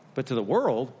 But to the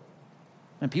world,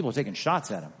 and people are taking shots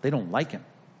at Him. They don't like Him.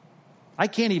 I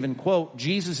can't even quote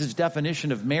Jesus'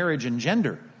 definition of marriage and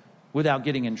gender without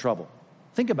getting in trouble.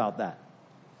 Think about that.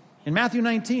 In Matthew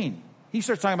 19, He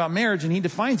starts talking about marriage and He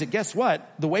defines it. Guess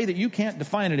what? The way that you can't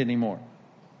define it anymore.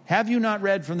 Have you not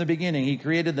read from the beginning? He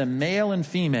created them male and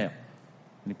female.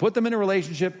 And He put them in a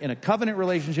relationship, in a covenant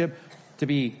relationship, to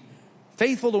be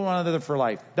faithful to one another for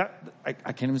life. I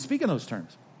can't even speak in those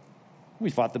terms. We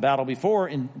fought the battle before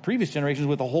in previous generations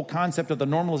with the whole concept of the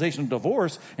normalization of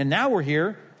divorce. And now we're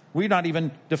here. We're not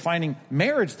even defining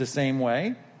marriage the same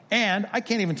way. And I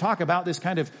can't even talk about this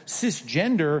kind of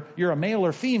cisgender, you're a male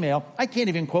or female. I can't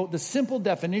even quote the simple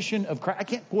definition of Christ. I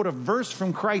can't quote a verse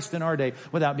from Christ in our day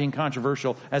without being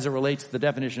controversial as it relates to the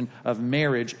definition of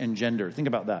marriage and gender. Think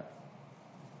about that.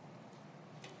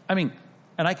 I mean,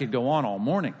 and I could go on all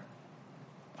morning.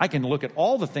 I can look at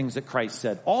all the things that Christ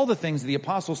said, all the things the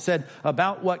apostles said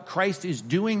about what Christ is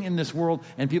doing in this world,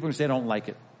 and people are going to say, I don't like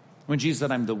it. When Jesus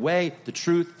said, I'm the way, the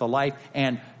truth, the life,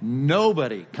 and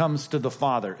nobody comes to the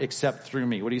Father except through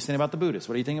me. What are you saying about the Buddhists?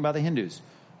 What are you thinking about the Hindus?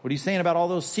 What are you saying about all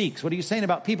those Sikhs? What are you saying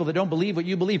about people that don't believe what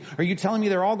you believe? Are you telling me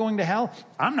they're all going to hell?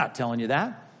 I'm not telling you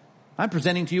that. I'm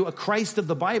presenting to you a Christ of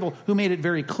the Bible who made it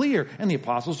very clear, and the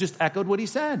apostles just echoed what He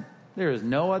said. There is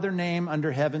no other name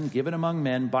under heaven given among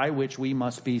men by which we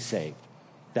must be saved.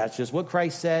 That's just what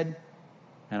Christ said.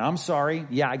 And I'm sorry.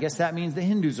 Yeah, I guess that means the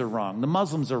Hindus are wrong. The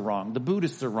Muslims are wrong. The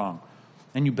Buddhists are wrong.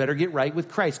 And you better get right with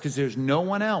Christ because there's no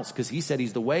one else. Because He said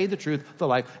He's the way, the truth, the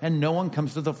life. And no one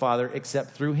comes to the Father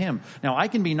except through Him. Now, I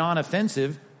can be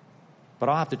non-offensive, but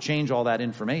I'll have to change all that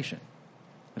information.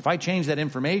 If I change that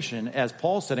information, as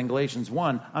Paul said in Galatians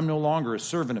 1, I'm no longer a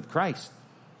servant of Christ.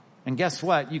 And guess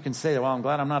what? You can say, well, I'm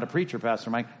glad I'm not a preacher, Pastor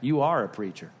Mike. You are a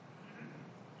preacher.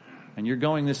 And you're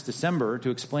going this December to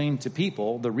explain to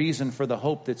people the reason for the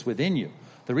hope that's within you.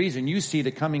 The reason you see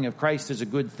the coming of Christ as a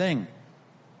good thing.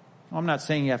 Well, I'm not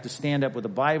saying you have to stand up with a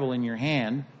Bible in your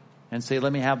hand and say,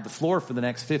 let me have the floor for the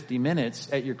next 50 minutes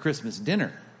at your Christmas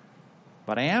dinner.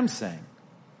 But I am saying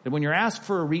that when you're asked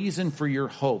for a reason for your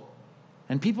hope,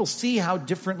 and people see how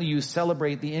differently you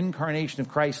celebrate the incarnation of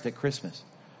Christ at Christmas,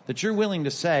 that you're willing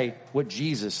to say what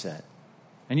Jesus said.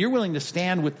 And you're willing to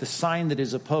stand with the sign that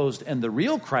is opposed. And the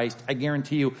real Christ, I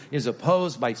guarantee you, is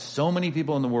opposed by so many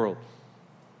people in the world.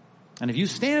 And if you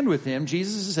stand with Him,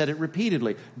 Jesus has said it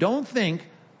repeatedly. Don't think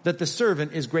that the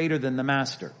servant is greater than the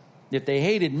master. If they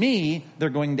hated me, they're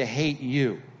going to hate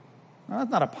you. Now,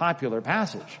 that's not a popular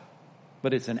passage,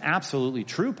 but it's an absolutely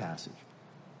true passage.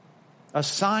 a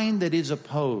sign that is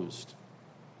opposed.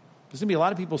 There's going to be a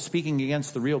lot of people speaking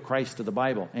against the real Christ of the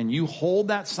Bible. And you hold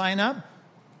that sign up,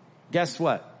 guess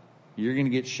what? You're going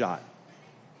to get shot.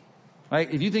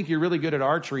 Right? If you think you're really good at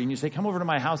archery and you say, come over to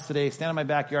my house today, stand in my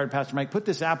backyard, Pastor Mike, put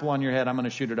this apple on your head, I'm going to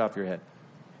shoot it off your head.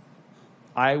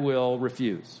 I will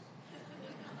refuse.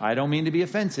 I don't mean to be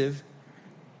offensive,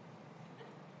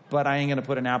 but I ain't going to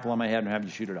put an apple on my head and have you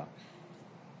shoot it off.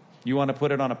 You want to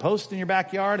put it on a post in your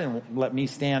backyard and let me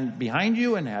stand behind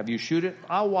you and have you shoot it?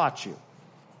 I'll watch you.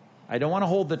 I don't want to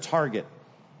hold the target.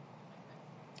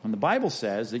 And the Bible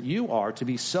says that you are to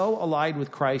be so allied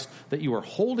with Christ that you are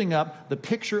holding up the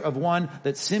picture of one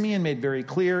that Simeon made very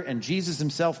clear and Jesus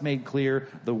himself made clear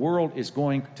the world is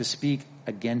going to speak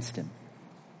against him.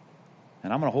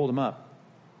 And I'm going to hold him up.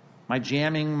 Am I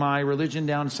jamming my religion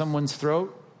down someone's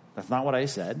throat? That's not what I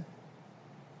said.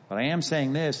 But I am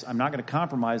saying this, I'm not going to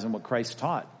compromise on what Christ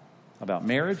taught about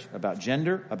marriage, about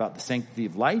gender, about the sanctity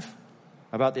of life,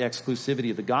 about the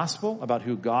exclusivity of the gospel, about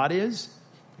who God is.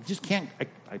 You just can't,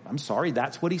 I'm sorry,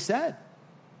 that's what he said.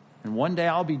 And one day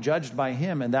I'll be judged by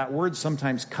him, and that word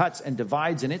sometimes cuts and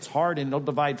divides, and it's hard, and it'll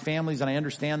divide families, and I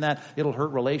understand that. It'll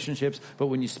hurt relationships, but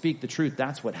when you speak the truth,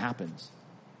 that's what happens.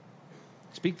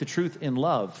 Speak the truth in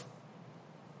love.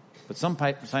 But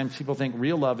sometimes people think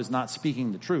real love is not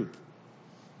speaking the truth.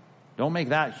 Don't make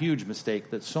that huge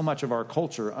mistake that so much of our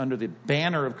culture under the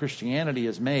banner of Christianity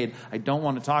has made. I don't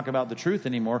want to talk about the truth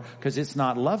anymore because it's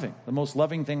not loving. The most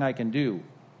loving thing I can do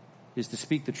is to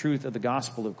speak the truth of the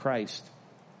gospel of Christ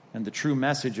and the true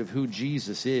message of who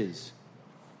Jesus is.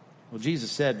 Well,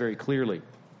 Jesus said very clearly,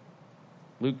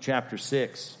 Luke chapter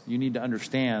 6, you need to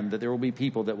understand that there will be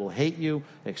people that will hate you,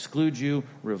 exclude you,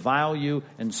 revile you,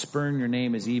 and spurn your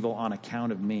name as evil on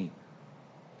account of me.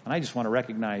 And I just want to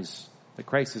recognize that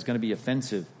Christ is going to be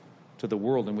offensive to the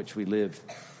world in which we live.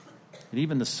 And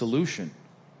even the solution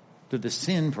to the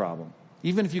sin problem,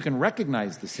 even if you can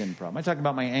recognize the sin problem. I talk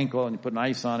about my ankle and you put an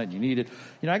ice on it, you need it.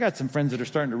 You know, I got some friends that are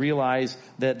starting to realize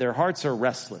that their hearts are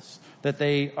restless, that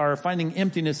they are finding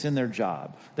emptiness in their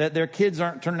job, that their kids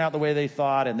aren't turning out the way they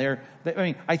thought, and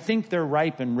I think they're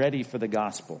ripe and ready for the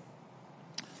gospel.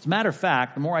 As a matter of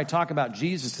fact, the more I talk about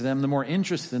Jesus to them, the more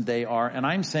interested they are, and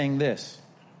I'm saying this.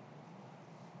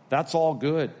 That's all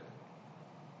good,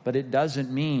 but it doesn't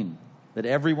mean that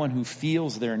everyone who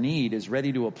feels their need is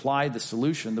ready to apply the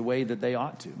solution the way that they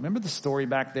ought to. Remember the story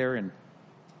back there in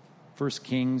 1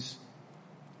 Kings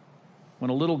when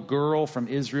a little girl from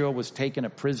Israel was taken a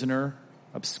prisoner,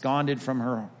 absconded from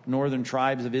her northern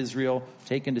tribes of Israel,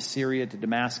 taken to Syria, to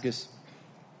Damascus.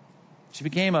 She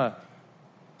became a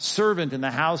servant in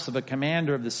the house of a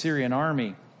commander of the Syrian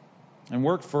army and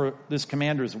worked for this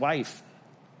commander's wife.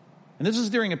 And this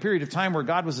was during a period of time where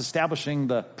God was establishing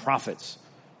the prophets.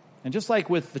 And just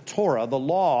like with the Torah, the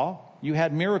law, you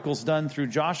had miracles done through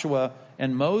Joshua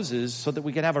and Moses so that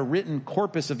we could have a written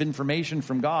corpus of information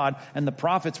from God, and the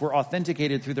prophets were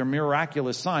authenticated through their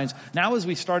miraculous signs. Now as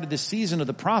we started this season of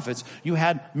the prophets, you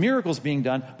had miracles being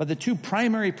done, but the two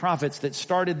primary prophets that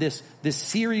started this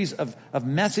series of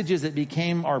messages that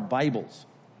became our Bibles,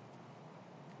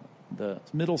 the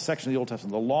middle section of the Old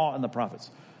Testament, the law and the prophets.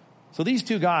 So these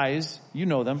two guys, you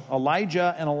know them,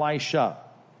 Elijah and Elisha.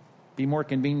 Be more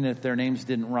convenient if their names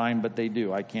didn't rhyme, but they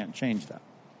do. I can't change that.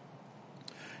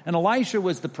 And Elisha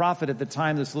was the prophet at the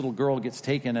time this little girl gets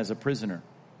taken as a prisoner.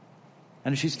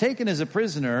 And if she's taken as a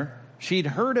prisoner, she'd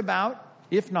heard about,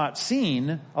 if not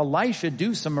seen, Elisha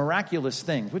do some miraculous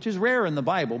things, which is rare in the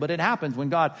Bible, but it happens when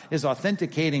God is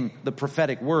authenticating the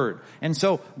prophetic word. And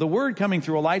so the word coming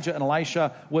through Elijah and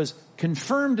Elisha was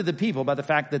confirmed to the people by the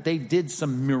fact that they did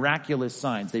some miraculous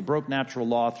signs. They broke natural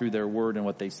law through their word and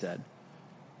what they said.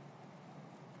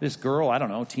 This girl, I don't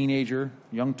know, teenager,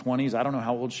 young 20s, I don't know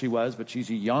how old she was, but she's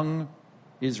a young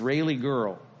Israeli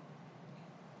girl,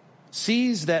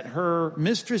 sees that her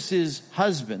mistress's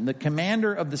husband, the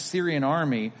commander of the Syrian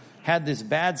army, had this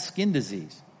bad skin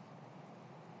disease.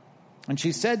 And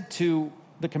she said to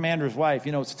the commander's wife,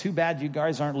 you know, it's too bad you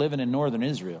guys aren't living in northern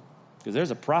Israel because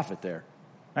there's a prophet there.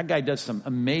 That guy does some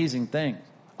amazing things.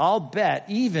 I'll bet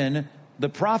even the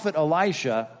prophet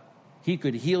Elisha, he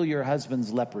could heal your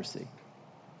husband's leprosy.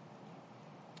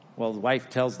 Well, the wife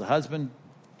tells the husband's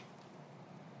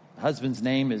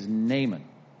name is Naaman.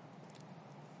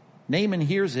 Naaman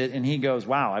hears it and he goes,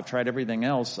 wow, I've tried everything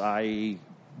else. I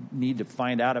need to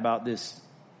find out about this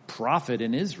prophet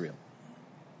in Israel.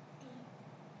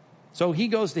 So he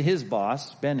goes to his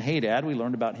boss, Ben-Hadad. We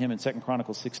learned about him in 2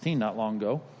 Chronicles 16 not long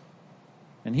ago.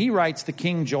 And he writes to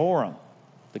King Jehoram,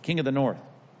 the king of the north.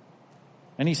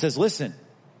 And he says, listen,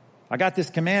 I got this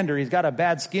commander. He's got a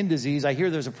bad skin disease. I hear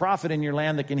there's a prophet in your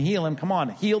land that can heal him. Come on,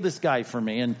 heal this guy for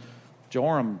me. And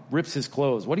Joram rips his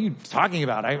clothes. What are you talking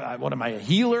about? What am I, a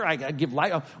healer? I give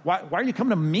life. Why are you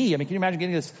coming to me? I mean, can you imagine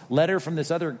getting this letter from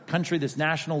this other country, this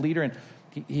national leader? And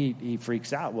he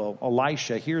freaks out. Well,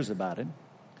 Elisha hears about it.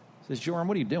 Says, Joram,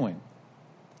 what are you doing?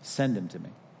 Send him to me.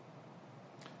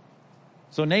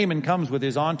 So Naaman comes with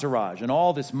his entourage and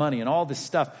all this money and all this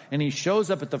stuff. And he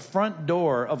shows up at the front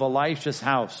door of Elisha's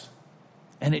house.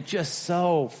 And it's just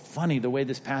so funny the way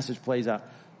this passage plays out.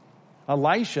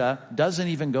 Elisha doesn't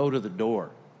even go to the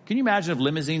door. Can you imagine if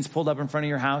limousines pulled up in front of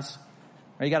your house?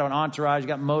 Or you got an entourage, you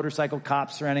got motorcycle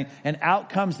cops surrounding, and out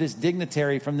comes this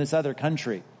dignitary from this other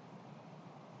country.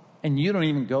 And you don't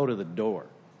even go to the door.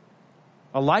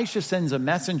 Elisha sends a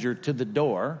messenger to the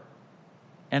door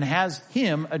and has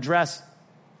him address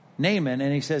Naaman.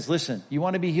 And he says, listen, you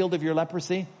want to be healed of your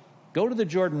leprosy? Go to the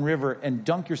Jordan River and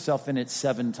dunk yourself in it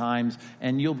 7 times,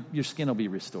 and your skin will be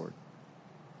restored.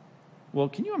 Well,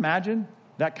 can you imagine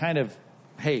that kind of,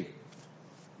 hey,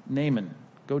 Naaman,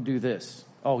 go do this.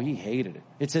 Oh, he hated it.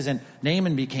 It says, and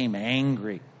Naaman became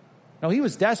angry. No, he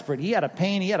was desperate. He had a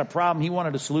pain. He had a problem. He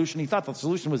wanted a solution. He thought the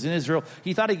solution was in Israel.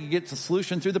 He thought he could get the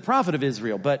solution through the prophet of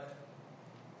Israel. But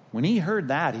when he heard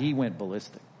that, he went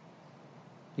ballistic.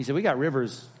 He said, we got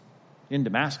rivers in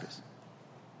Damascus.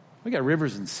 We got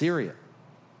rivers in Syria.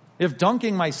 If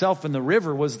dunking myself in the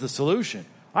river was the solution,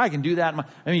 I can do that.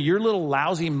 I mean, your little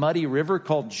lousy, muddy river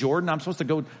called Jordan, I'm supposed to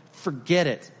go, forget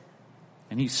it.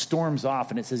 And he storms off,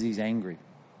 and it says he's angry.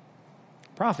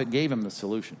 The prophet gave him the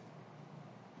solution.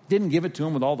 Didn't give it to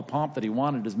him with all the pomp that he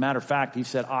wanted. As a matter of fact, he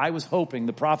said, I was hoping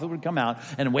the prophet would come out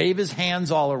and wave his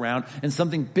hands all around, and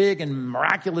something big and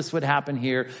miraculous would happen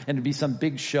here, and it'd be some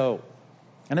big show.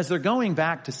 And as they're going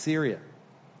back to Syria,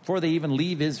 before they even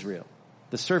leave Israel,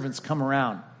 the servants come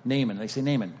around Naaman. They say,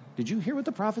 Naaman, did you hear what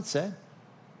the prophet said?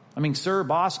 I mean, sir,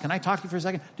 boss, can I talk to you for a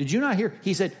second? Did you not hear?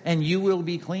 He said, and you will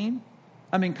be clean?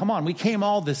 I mean, come on, we came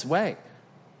all this way.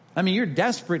 I mean, you're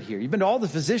desperate here. You've been to all the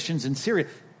physicians in Syria.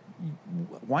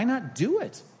 Why not do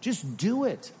it? Just do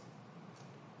it.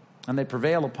 And they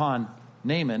prevail upon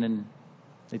Naaman, and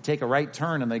they take a right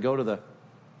turn, and they go to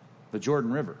the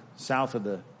Jordan River, south of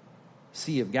the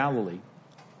Sea of Galilee.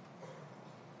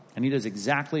 And he does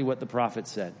exactly what the prophet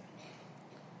said.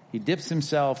 He dips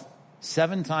himself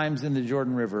 7 times in the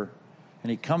Jordan River,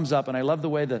 and he comes up, and I love the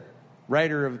way the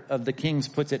writer of the Kings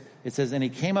puts it. It says, and he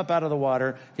came up out of the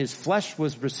water, his flesh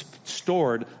was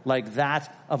restored like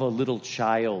that of a little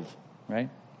child, right?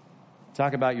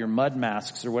 Talk about your mud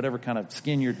masks or whatever kind of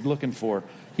skin you're looking for.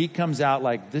 He comes out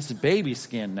like, this is baby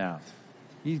skin now.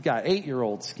 He's got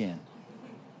 8-year-old skin.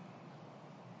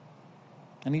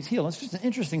 And he's healed. It's just an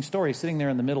interesting story sitting there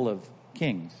in the middle of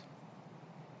Kings.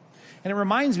 And it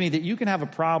reminds me that you can have a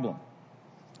problem.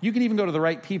 You can even go to the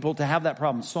right people to have that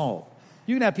problem solved.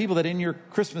 You can have people that in your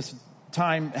Christmas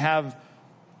time have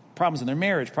problems in their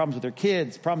marriage, problems with their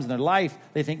kids, problems in their life.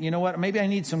 They think, you know what, maybe I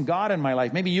need some God in my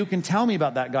life. Maybe you can tell me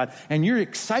about that God. And you're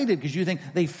excited because you think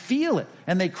they feel it.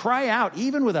 And they cry out,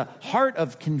 even with a heart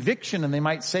of conviction. And they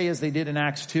might say, as they did in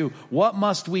Acts 2, what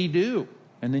must we do?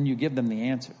 And then you give them the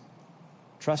answer.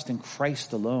 Trust in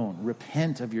Christ alone.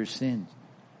 Repent of your sins.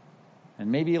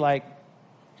 And maybe like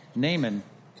Naaman,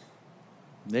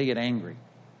 they get angry.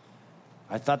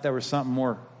 I thought there was something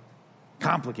more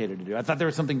complicated to do. I thought there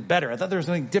was something better. I thought there was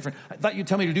something different. I thought you'd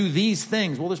tell me to do these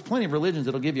things. Well, there's plenty of religions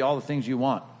that'll give you all the things you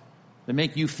want, that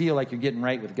make you feel like you're getting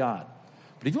right with God.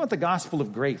 But if you want the gospel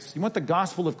of grace, you want the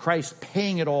gospel of Christ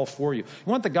paying it all for you,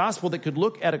 you want the gospel that could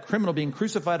look at a criminal being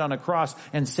crucified on a cross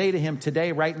and say to him,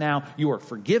 today, right now, you are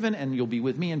forgiven and you'll be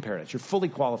with me in paradise. You're fully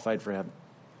qualified for heaven.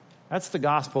 That's the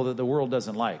gospel that the world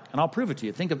doesn't like. And I'll prove it to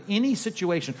you. Think of any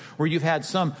situation where you've had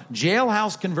some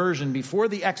jailhouse conversion before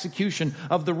the execution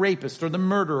of the rapist or the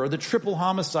murderer or the triple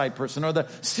homicide person or the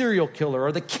serial killer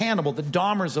or the cannibal, the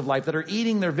Dahmers of life that are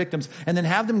eating their victims, and then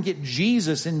have them get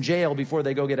Jesus in jail before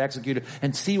they go get executed,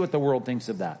 and see what the world thinks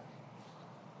of that.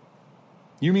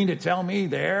 You mean to tell me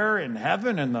they're in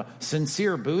heaven and the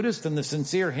sincere Buddhist and the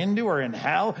sincere Hindu are in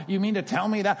hell? You mean to tell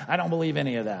me that? I don't believe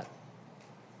any of that.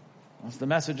 That's the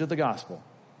message of the gospel.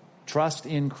 Trust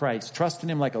in Christ. Trust in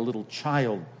him like a little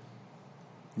child.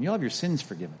 And you'll have your sins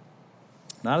forgiven.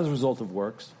 Not as a result of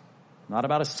works. Not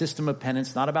about a system of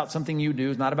penance. Not about something you do.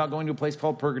 It's not about going to a place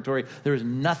called purgatory. There is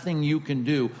nothing you can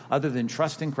do other than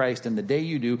trust in Christ. And the day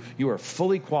you do, you are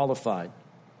fully qualified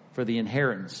for the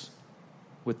inheritance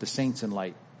with the saints in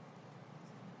light.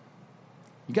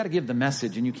 You got to give the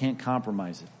message, and you can't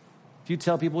compromise it. If you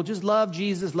tell people, just love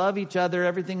Jesus, love each other,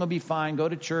 everything will be fine, go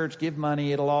to church, give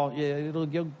money,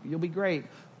 you'll be great.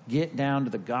 Get down to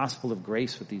the gospel of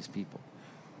grace with these people.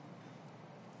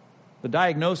 The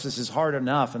diagnosis is hard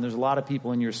enough, and there's a lot of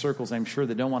people in your circles, I'm sure,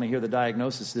 that don't want to hear the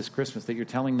diagnosis this Christmas, that you're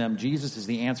telling them Jesus is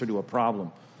the answer to a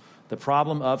problem. The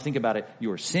problem of, think about it,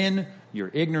 your sin,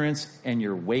 your ignorance, and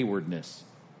your waywardness.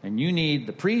 And you need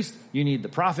the priest, you need the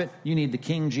prophet, you need the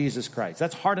King Jesus Christ.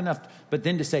 That's hard enough. But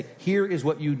then to say, here is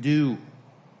what you do.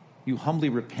 You humbly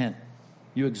repent.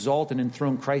 You exalt and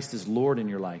enthrone Christ as Lord in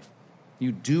your life.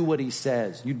 You do what he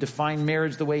says. You define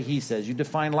marriage the way he says. You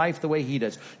define life the way he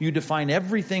does. You define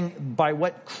everything by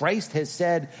what Christ has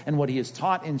said and what he has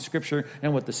taught in Scripture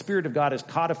and what the Spirit of God has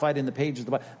codified in the pages of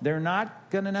the Bible. They're not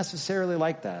going to necessarily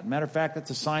like that. Matter of fact, that's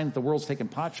a sign that the world's taking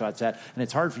pot shots at, and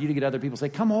it's hard for you to get other people to say,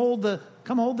 come hold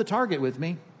the target with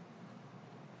me.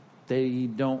 They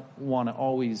don't want to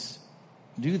always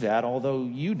do that, although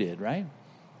you did, right?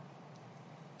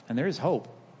 And there is hope.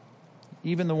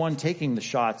 Even the one taking the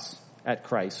shots at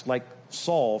Christ, like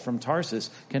Saul from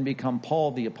Tarsus, can become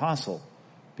Paul the Apostle,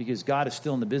 because God is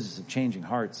still in the business of changing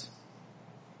hearts.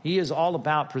 He is all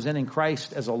about presenting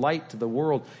Christ as a light to the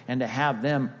world and to have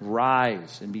them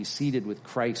rise and be seated with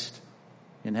Christ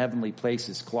in heavenly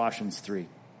places, Colossians 3.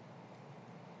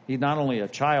 He's not only a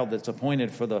child that's appointed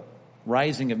for the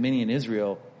rising of many in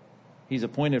Israel, he's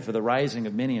appointed for the rising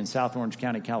of many in South Orange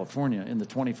County, California in the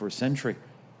 21st century.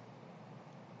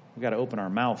 We've got to open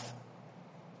our mouth.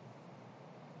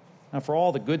 Now, for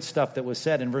all the good stuff that was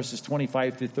said in verses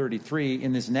 25 through 33,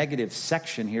 in this negative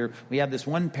section here, we have this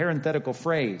one parenthetical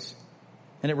phrase,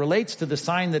 and it relates to the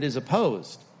sign that is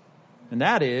opposed. And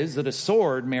that is that a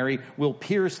sword, Mary, will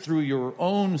pierce through your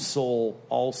own soul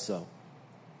also.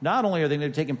 Not only are they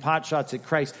going to be taking pot shots at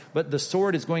Christ, but the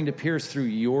sword is going to pierce through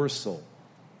your soul.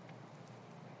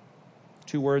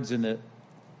 2 words in the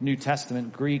New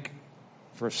Testament, Greek,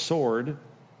 for sword.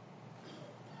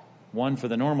 One for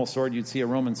the normal sword you'd see a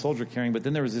Roman soldier carrying, but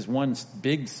then there was this one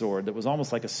big sword that was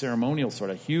almost like a ceremonial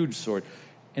sword, a huge sword.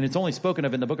 And it's only spoken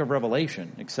of in the book of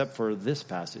Revelation, except for this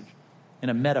passage, in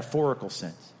a metaphorical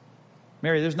sense.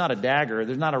 Mary, there's not a dagger,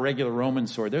 there's not a regular Roman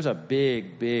sword. There's a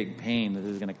big, big pain that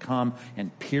is going to come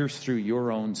and pierce through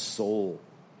your own soul.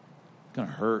 It's going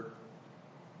to hurt.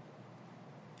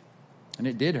 And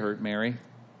it did hurt Mary.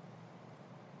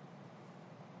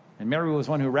 And Mary was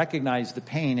one who recognized the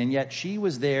pain, and yet she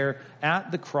was there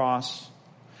at the cross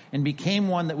and became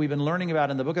one that we've been learning about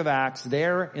in the book of Acts,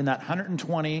 there in that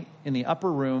 120 in the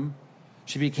upper room.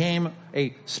 She became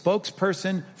a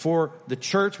spokesperson for the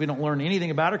church. We don't learn anything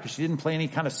about her because she didn't play any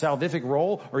kind of salvific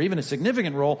role or even a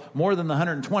significant role more than the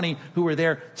 120 who were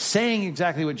there saying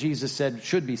exactly what Jesus said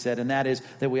should be said, and that is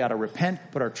that we ought to repent,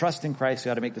 put our trust in Christ,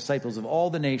 we ought to make disciples of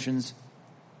all the nations.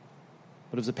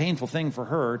 But it was a painful thing for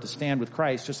her to stand with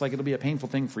Christ, just like it'll be a painful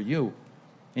thing for you.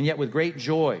 And yet with great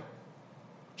joy,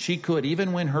 she could,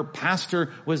 even when her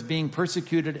pastor was being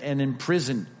persecuted and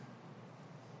imprisoned,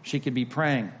 she could be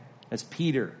praying as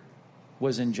Peter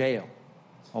was in jail,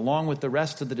 along with the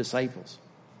rest of the disciples,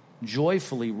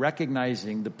 joyfully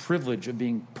recognizing the privilege of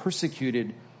being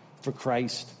persecuted for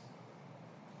Christ.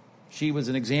 She was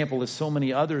an example, as so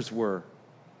many others were,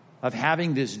 of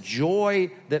having this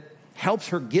joy that helps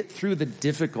her get through the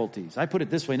difficulties. I put it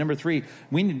this way. Number 3,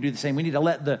 we need to do the same. We need to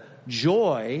let the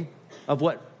joy of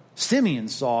what Simeon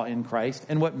saw in Christ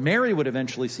and what Mary would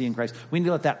eventually see in Christ, we need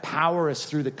to let that power us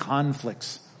through the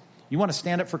conflicts. You want to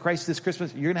stand up for Christ this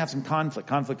Christmas? You're going to have some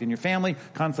conflict in your family,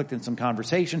 conflict in some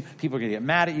conversation. People are going to get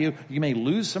mad at you. You may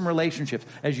lose some relationships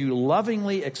as you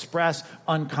lovingly express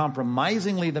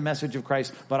uncompromisingly the message of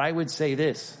Christ. But I would say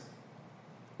this,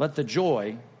 let the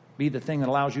joy be the thing that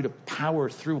allows you to power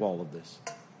through all of this.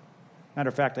 Matter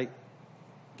of fact, I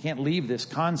can't leave this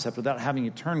concept without having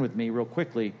you turn with me real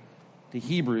quickly to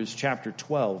Hebrews chapter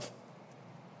 12.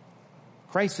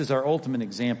 Christ is our ultimate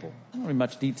example. I don't have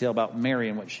much detail about Mary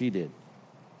and what she did.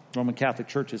 The Roman Catholic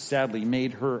Church has sadly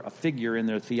made her a figure in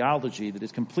their theology that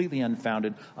is completely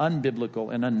unfounded,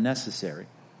 unbiblical, and unnecessary.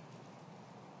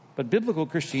 But biblical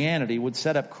Christianity would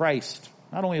set up Christ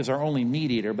not only as our only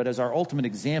mediator, but as our ultimate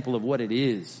example of what it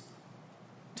is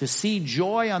to see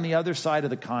joy on the other side of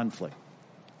the conflict,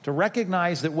 to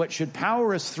recognize that what should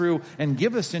power us through and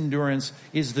give us endurance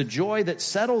is the joy that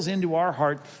settles into our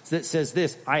heart that says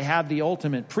this: I have the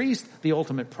ultimate priest, the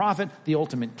ultimate prophet, the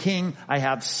ultimate king. I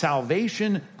have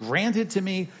salvation granted to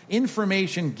me,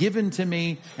 information given to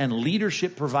me, and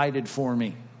leadership provided for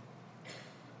me.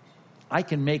 I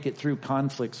can make it through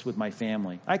conflicts with my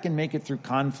family. I can make it through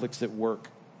conflicts at work.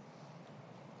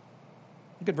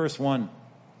 Look at verse 1.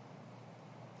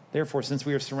 Therefore, since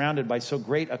we are surrounded by so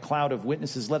great a cloud of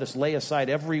witnesses, let us lay aside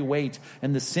every weight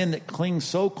and the sin that clings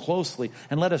so closely,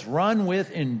 and let us run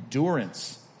with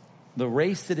endurance the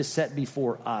race that is set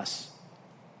before us.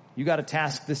 You got a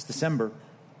task this December.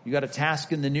 You got a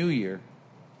task in the new year,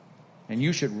 and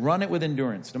you should run it with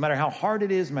endurance. No matter how hard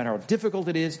it is, no matter how difficult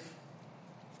it is,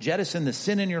 jettison the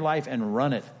sin in your life and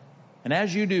run it. And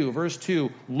as you do, verse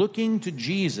 2, looking to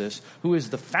Jesus, who is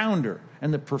the founder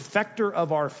and the perfecter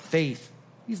of our faith.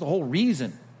 He's the whole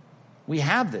reason we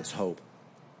have this hope.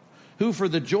 Who for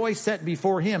the joy set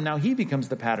before him, now he becomes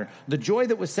the pattern. The joy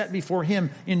that was set before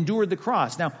him endured the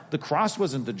cross. Now, the cross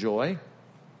wasn't the joy.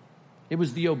 It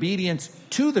was the obedience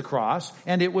to the cross,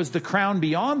 and it was the crown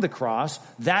beyond the cross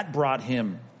that brought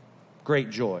him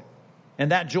great joy.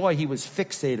 And that joy he was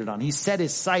fixated on. He set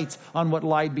his sights on what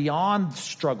lied beyond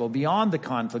struggle, beyond the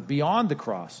conflict, beyond the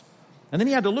cross. And then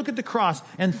he had to look at the cross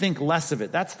and think less of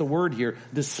it. That's the word here,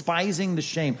 despising the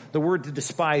shame. The word to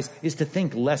despise is to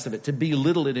think less of it, to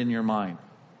belittle it in your mind.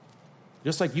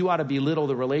 Just like you ought to belittle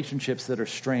the relationships that are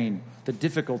strained, the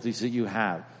difficulties that you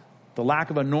have, the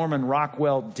lack of a Norman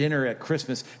Rockwell dinner at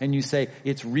Christmas, and you say,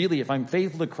 it's really, if I'm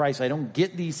faithful to Christ, I don't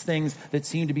get these things that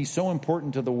seem to be so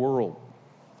important to the world.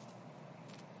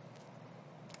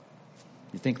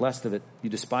 You think less of it. You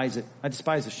despise it. I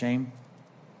despise the shame.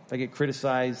 If I get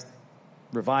criticized,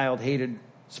 reviled, hated,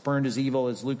 spurned as evil,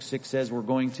 as Luke 6 says we're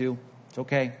going to, it's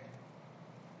okay.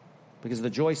 Because of the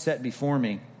joy set before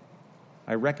me,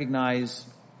 I recognize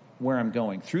where I'm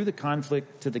going. Through the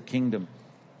conflict to the kingdom.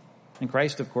 And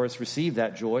Christ, of course, received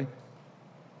that joy.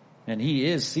 And he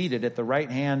is seated at the right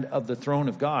hand of the throne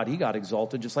of God. He got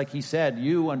exalted, just like he said,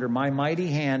 you under my mighty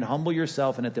hand, humble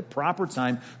yourself, and at the proper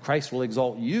time, Christ will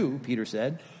exalt you, Peter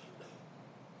said.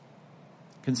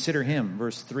 Consider him,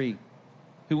 verse 3,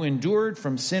 who endured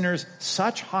from sinners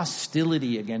such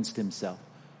hostility against himself.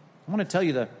 I want to tell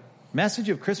you, the message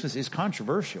of Christmas is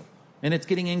controversial, and it's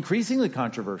getting increasingly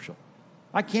controversial.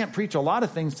 I can't preach a lot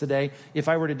of things today. If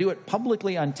I were to do it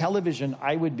publicly on television,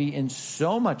 I would be in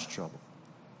so much trouble.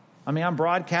 I mean, I'm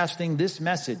broadcasting this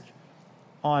message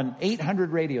on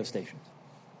 800 radio stations.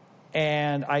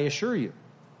 And I assure you,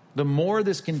 the more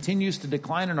this continues to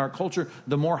decline in our culture,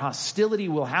 the more hostility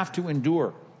we'll have to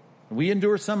endure. We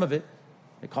endure some of it.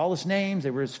 They call us names, they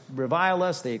revile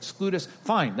us, they exclude us.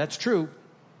 Fine, that's true.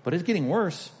 But it's getting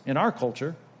worse in our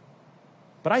culture.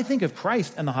 But I think of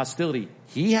Christ and the hostility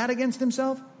he had against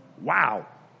himself. Wow.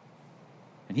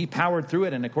 And he powered through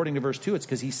it. And according to verse 2, it's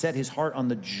because he set his heart on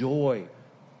the joy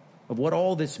of what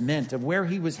all this meant, of where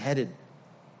he was headed,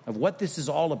 of what this is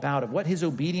all about, of what his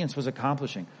obedience was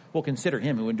accomplishing. Well, consider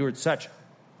him who endured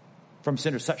from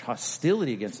sinners such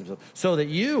hostility against himself, so that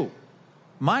you,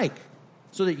 Mike,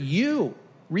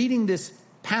 reading this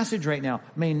passage right now,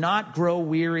 may not grow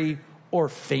weary or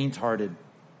faint-hearted.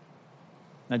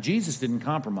 Now, Jesus didn't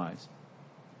compromise.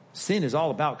 Sin is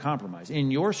all about compromise. In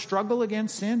your struggle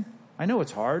against sin, I know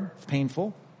it's hard, it's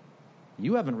painful.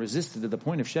 You haven't resisted to the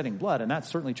point of shedding blood, and that's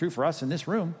certainly true for us in this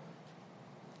room.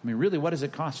 I mean, really, what does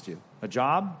it cost you? A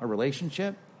job, a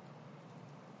relationship,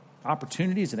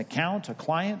 opportunities, an account, a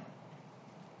client?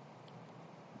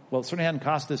 Well, it certainly hadn't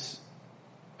cost us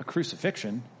a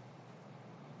crucifixion.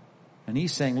 And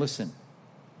he's saying, listen,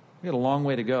 we got a long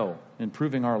way to go in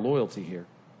proving our loyalty here.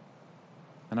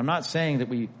 And I'm not saying that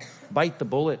we bite the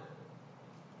bullet,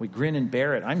 we grin and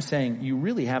bear it. I'm saying you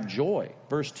really have joy.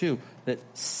 Verse 2, that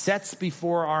sets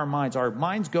before our minds. Our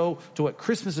minds go to what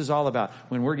Christmas is all about.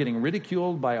 When we're getting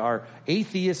ridiculed by our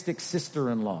atheistic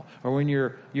sister-in-law, or when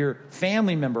your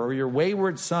family member or your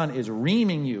wayward son is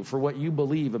reaming you for what you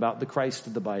believe about the Christ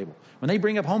of the Bible. When they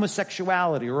bring up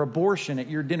homosexuality or abortion at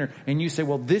your dinner, and you say,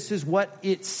 well, this is what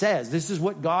it says. This is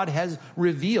what God has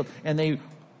revealed. And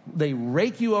they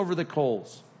rake you over the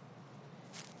coals.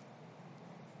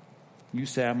 You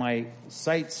say, my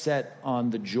sights set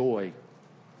on the joy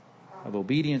of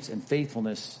obedience and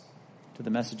faithfulness to the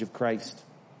message of Christ.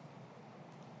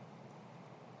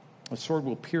 A sword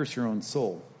will pierce your own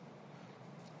soul.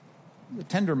 A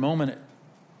tender moment,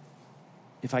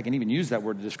 if I can even use that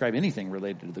word to describe anything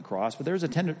related to the cross, but there's a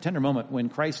tender moment when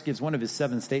Christ gives one of his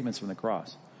 7 statements from the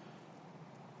cross.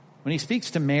 When he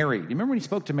speaks to Mary, do you remember when he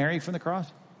spoke to Mary from the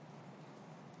cross?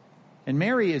 And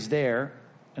Mary is there,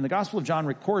 and the Gospel of John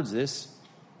records this.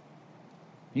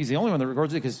 He's the only one that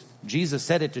records it because Jesus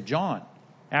said it to John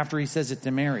after he says it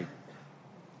to Mary.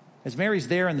 As Mary's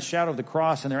there in the shadow of the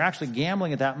cross, and they're actually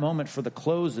gambling at that moment for the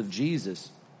clothes of Jesus,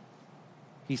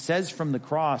 he says from the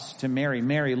cross to Mary,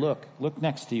 Mary, look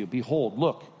next to you. Behold,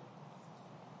 look.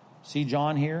 See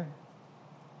John here,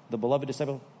 the beloved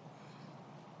disciple?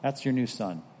 That's your new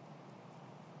son.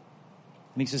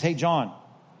 And he says, hey, John,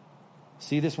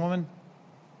 see this woman?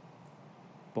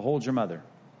 Behold your mother.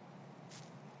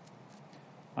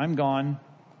 I'm gone.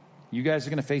 You guys are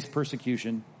going to face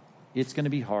persecution. It's going to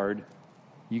be hard.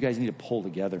 You guys need to pull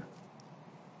together.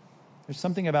 There's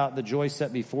something about the joy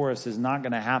set before us is not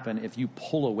going to happen if you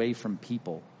pull away from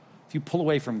people, if you pull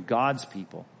away from God's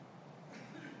people.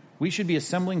 We should be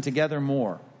assembling together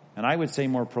more, and I would say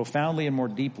more profoundly and more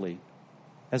deeply,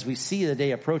 as we see the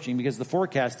day approaching, because the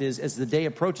forecast is, as the day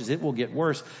approaches, it will get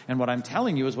worse. And what I'm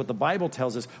telling you is what the Bible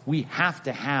tells us. We have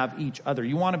to have each other.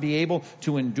 You want to be able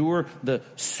to endure the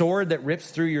sword that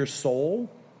rips through your soul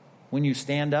when you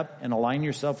stand up and align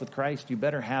yourself with Christ? You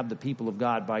better have the people of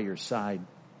God by your side.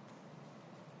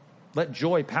 Let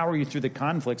joy power you through the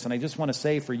conflicts. And I just want to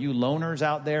say, for you loners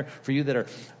out there, for you that are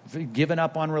giving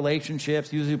up on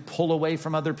relationships, you who pull away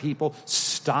from other people,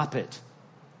 stop it.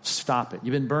 Stop it.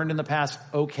 You've been burned in the past.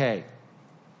 Okay.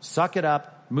 Suck it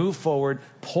up. Move forward.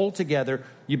 Pull together.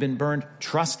 You've been burned.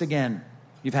 Trust again.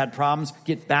 You've had problems.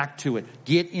 Get back to it.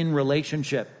 Get in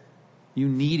relationship. You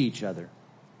need each other.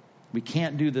 We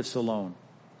can't do this alone.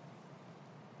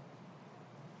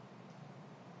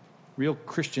 Real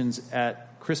Christians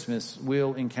at Christmas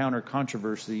will encounter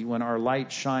controversy when our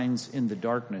light shines in the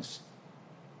darkness.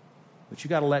 But you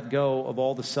got to let go of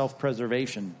all the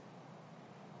self-preservation.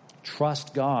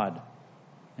 Trust God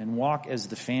and walk as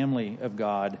the family of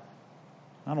God,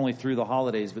 not only through the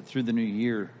holidays, but through the new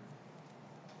year.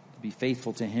 To be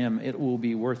faithful to Him, it will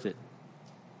be worth it.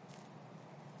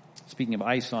 Speaking of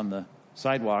ice on the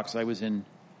sidewalks, I was in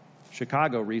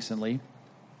Chicago recently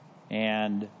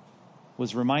and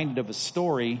was reminded of a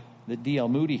story that D.L.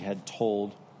 Moody had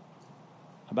told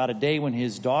about a day when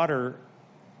his daughter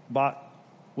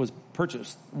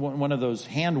purchased one of those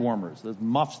hand warmers, those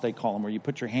muffs they call them, where you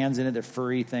put your hands in it, they're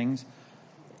furry things.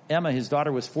 Emma, his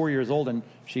daughter, was 4 years old, and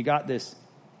she got this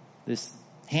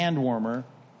hand warmer.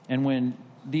 And when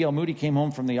D.L. Moody came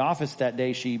home from the office that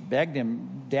day, she begged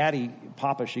him, Daddy,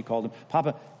 Papa, she called him,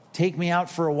 Papa, take me out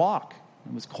for a walk.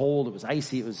 It was cold, it was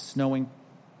icy, it was snowing.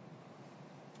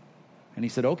 And he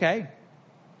said, okay.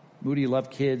 Moody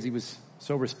loved kids. He was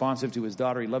so responsive to his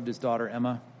daughter. He loved his daughter,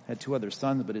 Emma. Had 2 other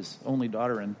sons, but his only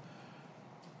daughter. And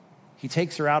he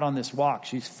takes her out on this walk.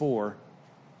 She's 4.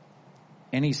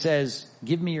 And he says,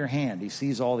 give me your hand. He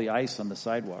sees all the ice on the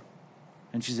sidewalk.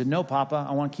 And she said, no, Papa,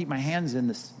 I want to keep my hands in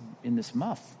this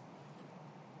muff.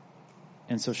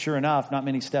 And so sure enough, not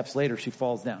many steps later, she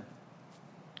falls down.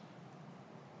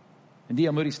 And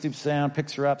D.L. Moody stoops down,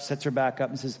 picks her up, sets her back up,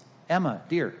 and says, Emma,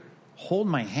 dear, hold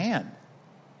my hand.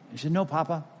 And she said, no,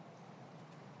 Papa.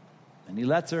 And he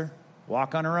lets her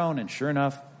walk on her own, and sure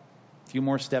enough, a few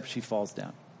more steps, she falls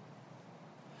down.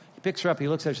 He picks her up, he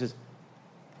looks at her, says,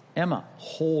 Emma,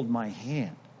 hold my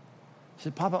hand. She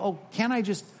said, Papa, can I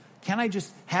just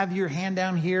have your hand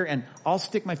down here, and I'll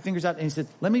stick my fingers out? And he said,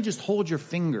 let me just hold your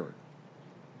finger.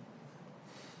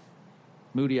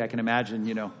 Moody, I can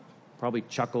imagine, probably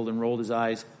chuckled and rolled his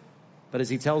eyes. But as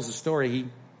he tells the story, he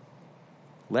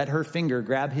let her finger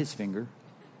grab his finger.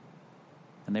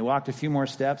 And they walked a few more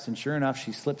steps, and sure enough,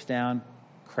 she slips down,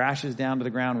 crashes down to the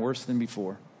ground worse than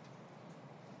before.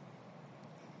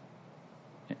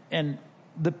 And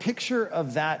the picture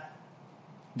of that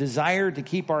desire to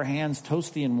keep our hands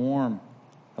toasty and warm,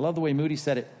 I love the way Moody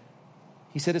said it.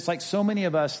 He said, it's like so many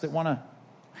of us that want to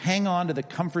hang on to the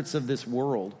comforts of this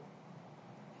world,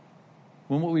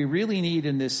 when what we really need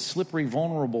in this slippery,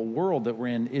 vulnerable world that we're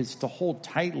in is to hold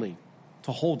tightly,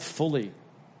 to hold fully,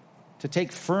 to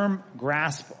take firm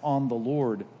grasp on the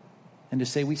Lord, and to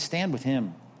say we stand with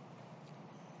Him.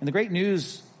 And the great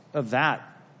news of that,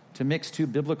 to mix 2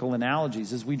 biblical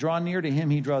analogies, as we draw near to Him,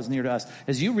 He draws near to us.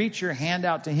 As you reach your hand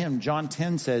out to Him, John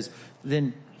 10 says,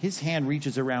 then His hand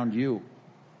reaches around you.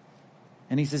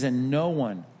 And He says, and no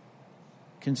one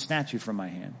can snatch you from my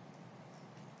hand.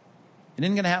 It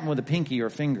isn't going to happen with a pinky or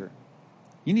finger.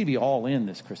 You need to be all in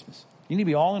this Christmas. You need to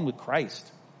be all in with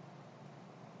Christ.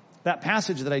 That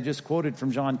passage that I just quoted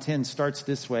from John 10 starts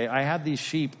this way. I have these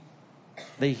sheep.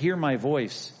 They hear my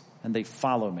voice and they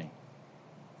follow me.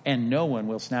 And no one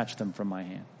will snatch them from my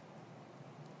hand.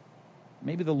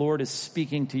 Maybe the Lord is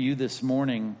speaking to you this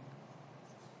morning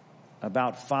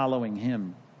about following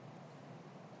Him.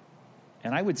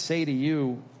 And I would say to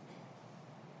you,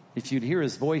 if you'd hear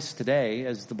His voice today,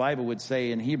 as the Bible would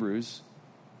say in Hebrews,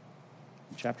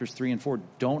 chapters 3 and 4,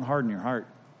 don't harden your heart.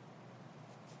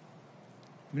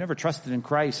 You've never trusted in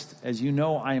Christ, as you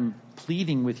know I'm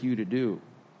pleading with you to do.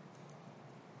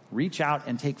 Reach out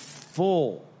and take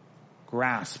full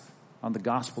grasp on the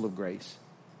gospel of grace.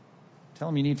 Tell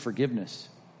Him you need forgiveness.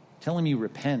 Tell Him you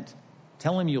repent.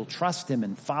 Tell Him you'll trust Him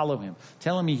and follow Him.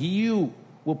 Tell Him you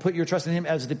will put your trust in Him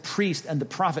as the priest and the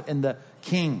prophet and the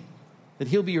king. That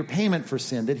He'll be your payment for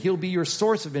sin. That He'll be your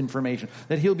source of information.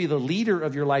 That He'll be the leader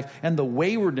of your life. And the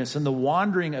waywardness and the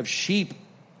wandering of sheep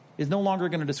is no longer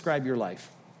going to describe your life.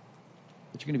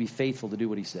 But you're going to be faithful to do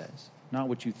what he says, not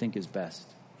what you think is best.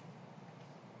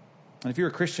 And if you're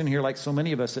a Christian here, like so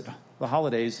many of us at the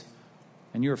holidays,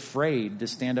 and you're afraid to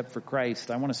stand up for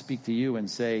Christ, I want to speak to you and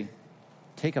say,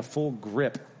 take a full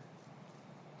grip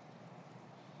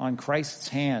on Christ's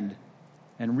hand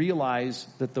and realize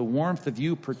that the warmth of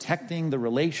you protecting the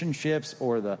relationships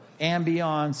or the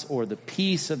ambiance or the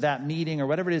peace of that meeting or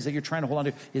whatever it is that you're trying to hold on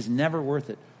to is never worth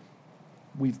it.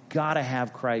 We've got to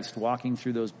have Christ walking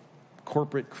through those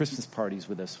corporate Christmas parties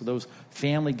with us, with those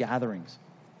family gatherings.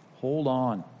 Hold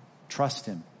on. Trust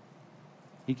him.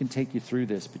 He can take you through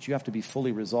this, but you have to be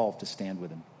fully resolved to stand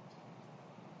with him.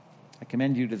 I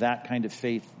commend you to that kind of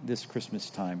faith this Christmas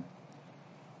time.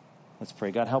 Let's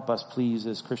pray. God, help us, please,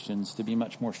 as Christians, to be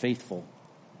much more faithful,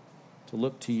 to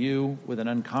look to you with an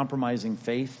uncompromising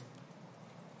faith,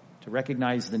 to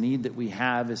recognize the need that we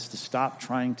have is to stop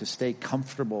trying to stay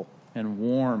comfortable and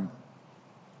warm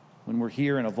when we're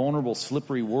here in a vulnerable,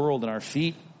 slippery world and our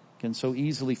feet can so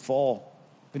easily fall.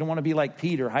 We don't want to be like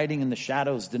Peter, hiding in the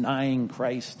shadows, denying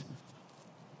Christ.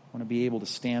 We want to be able to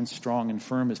stand strong and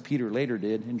firm as Peter later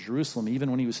did in Jerusalem,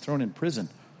 even when he was thrown in prison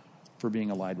for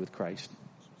being allied with Christ.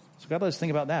 So God, let us think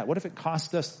about that. What if it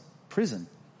cost us prison?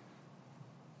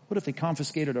 What if they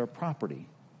confiscated our property?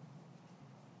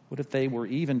 What if they were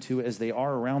even to, as they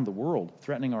are around the world,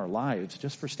 threatening our lives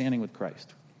just for standing with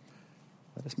Christ?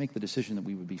 Let us make the decision that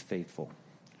we would be faithful.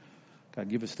 God,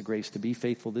 give us the grace to be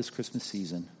faithful this Christmas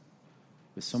season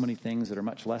with so many things that are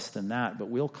much less than that, but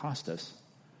will cost us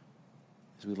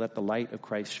as we let the light of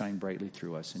Christ shine brightly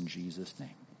through us in Jesus' name.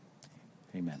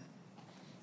 Amen.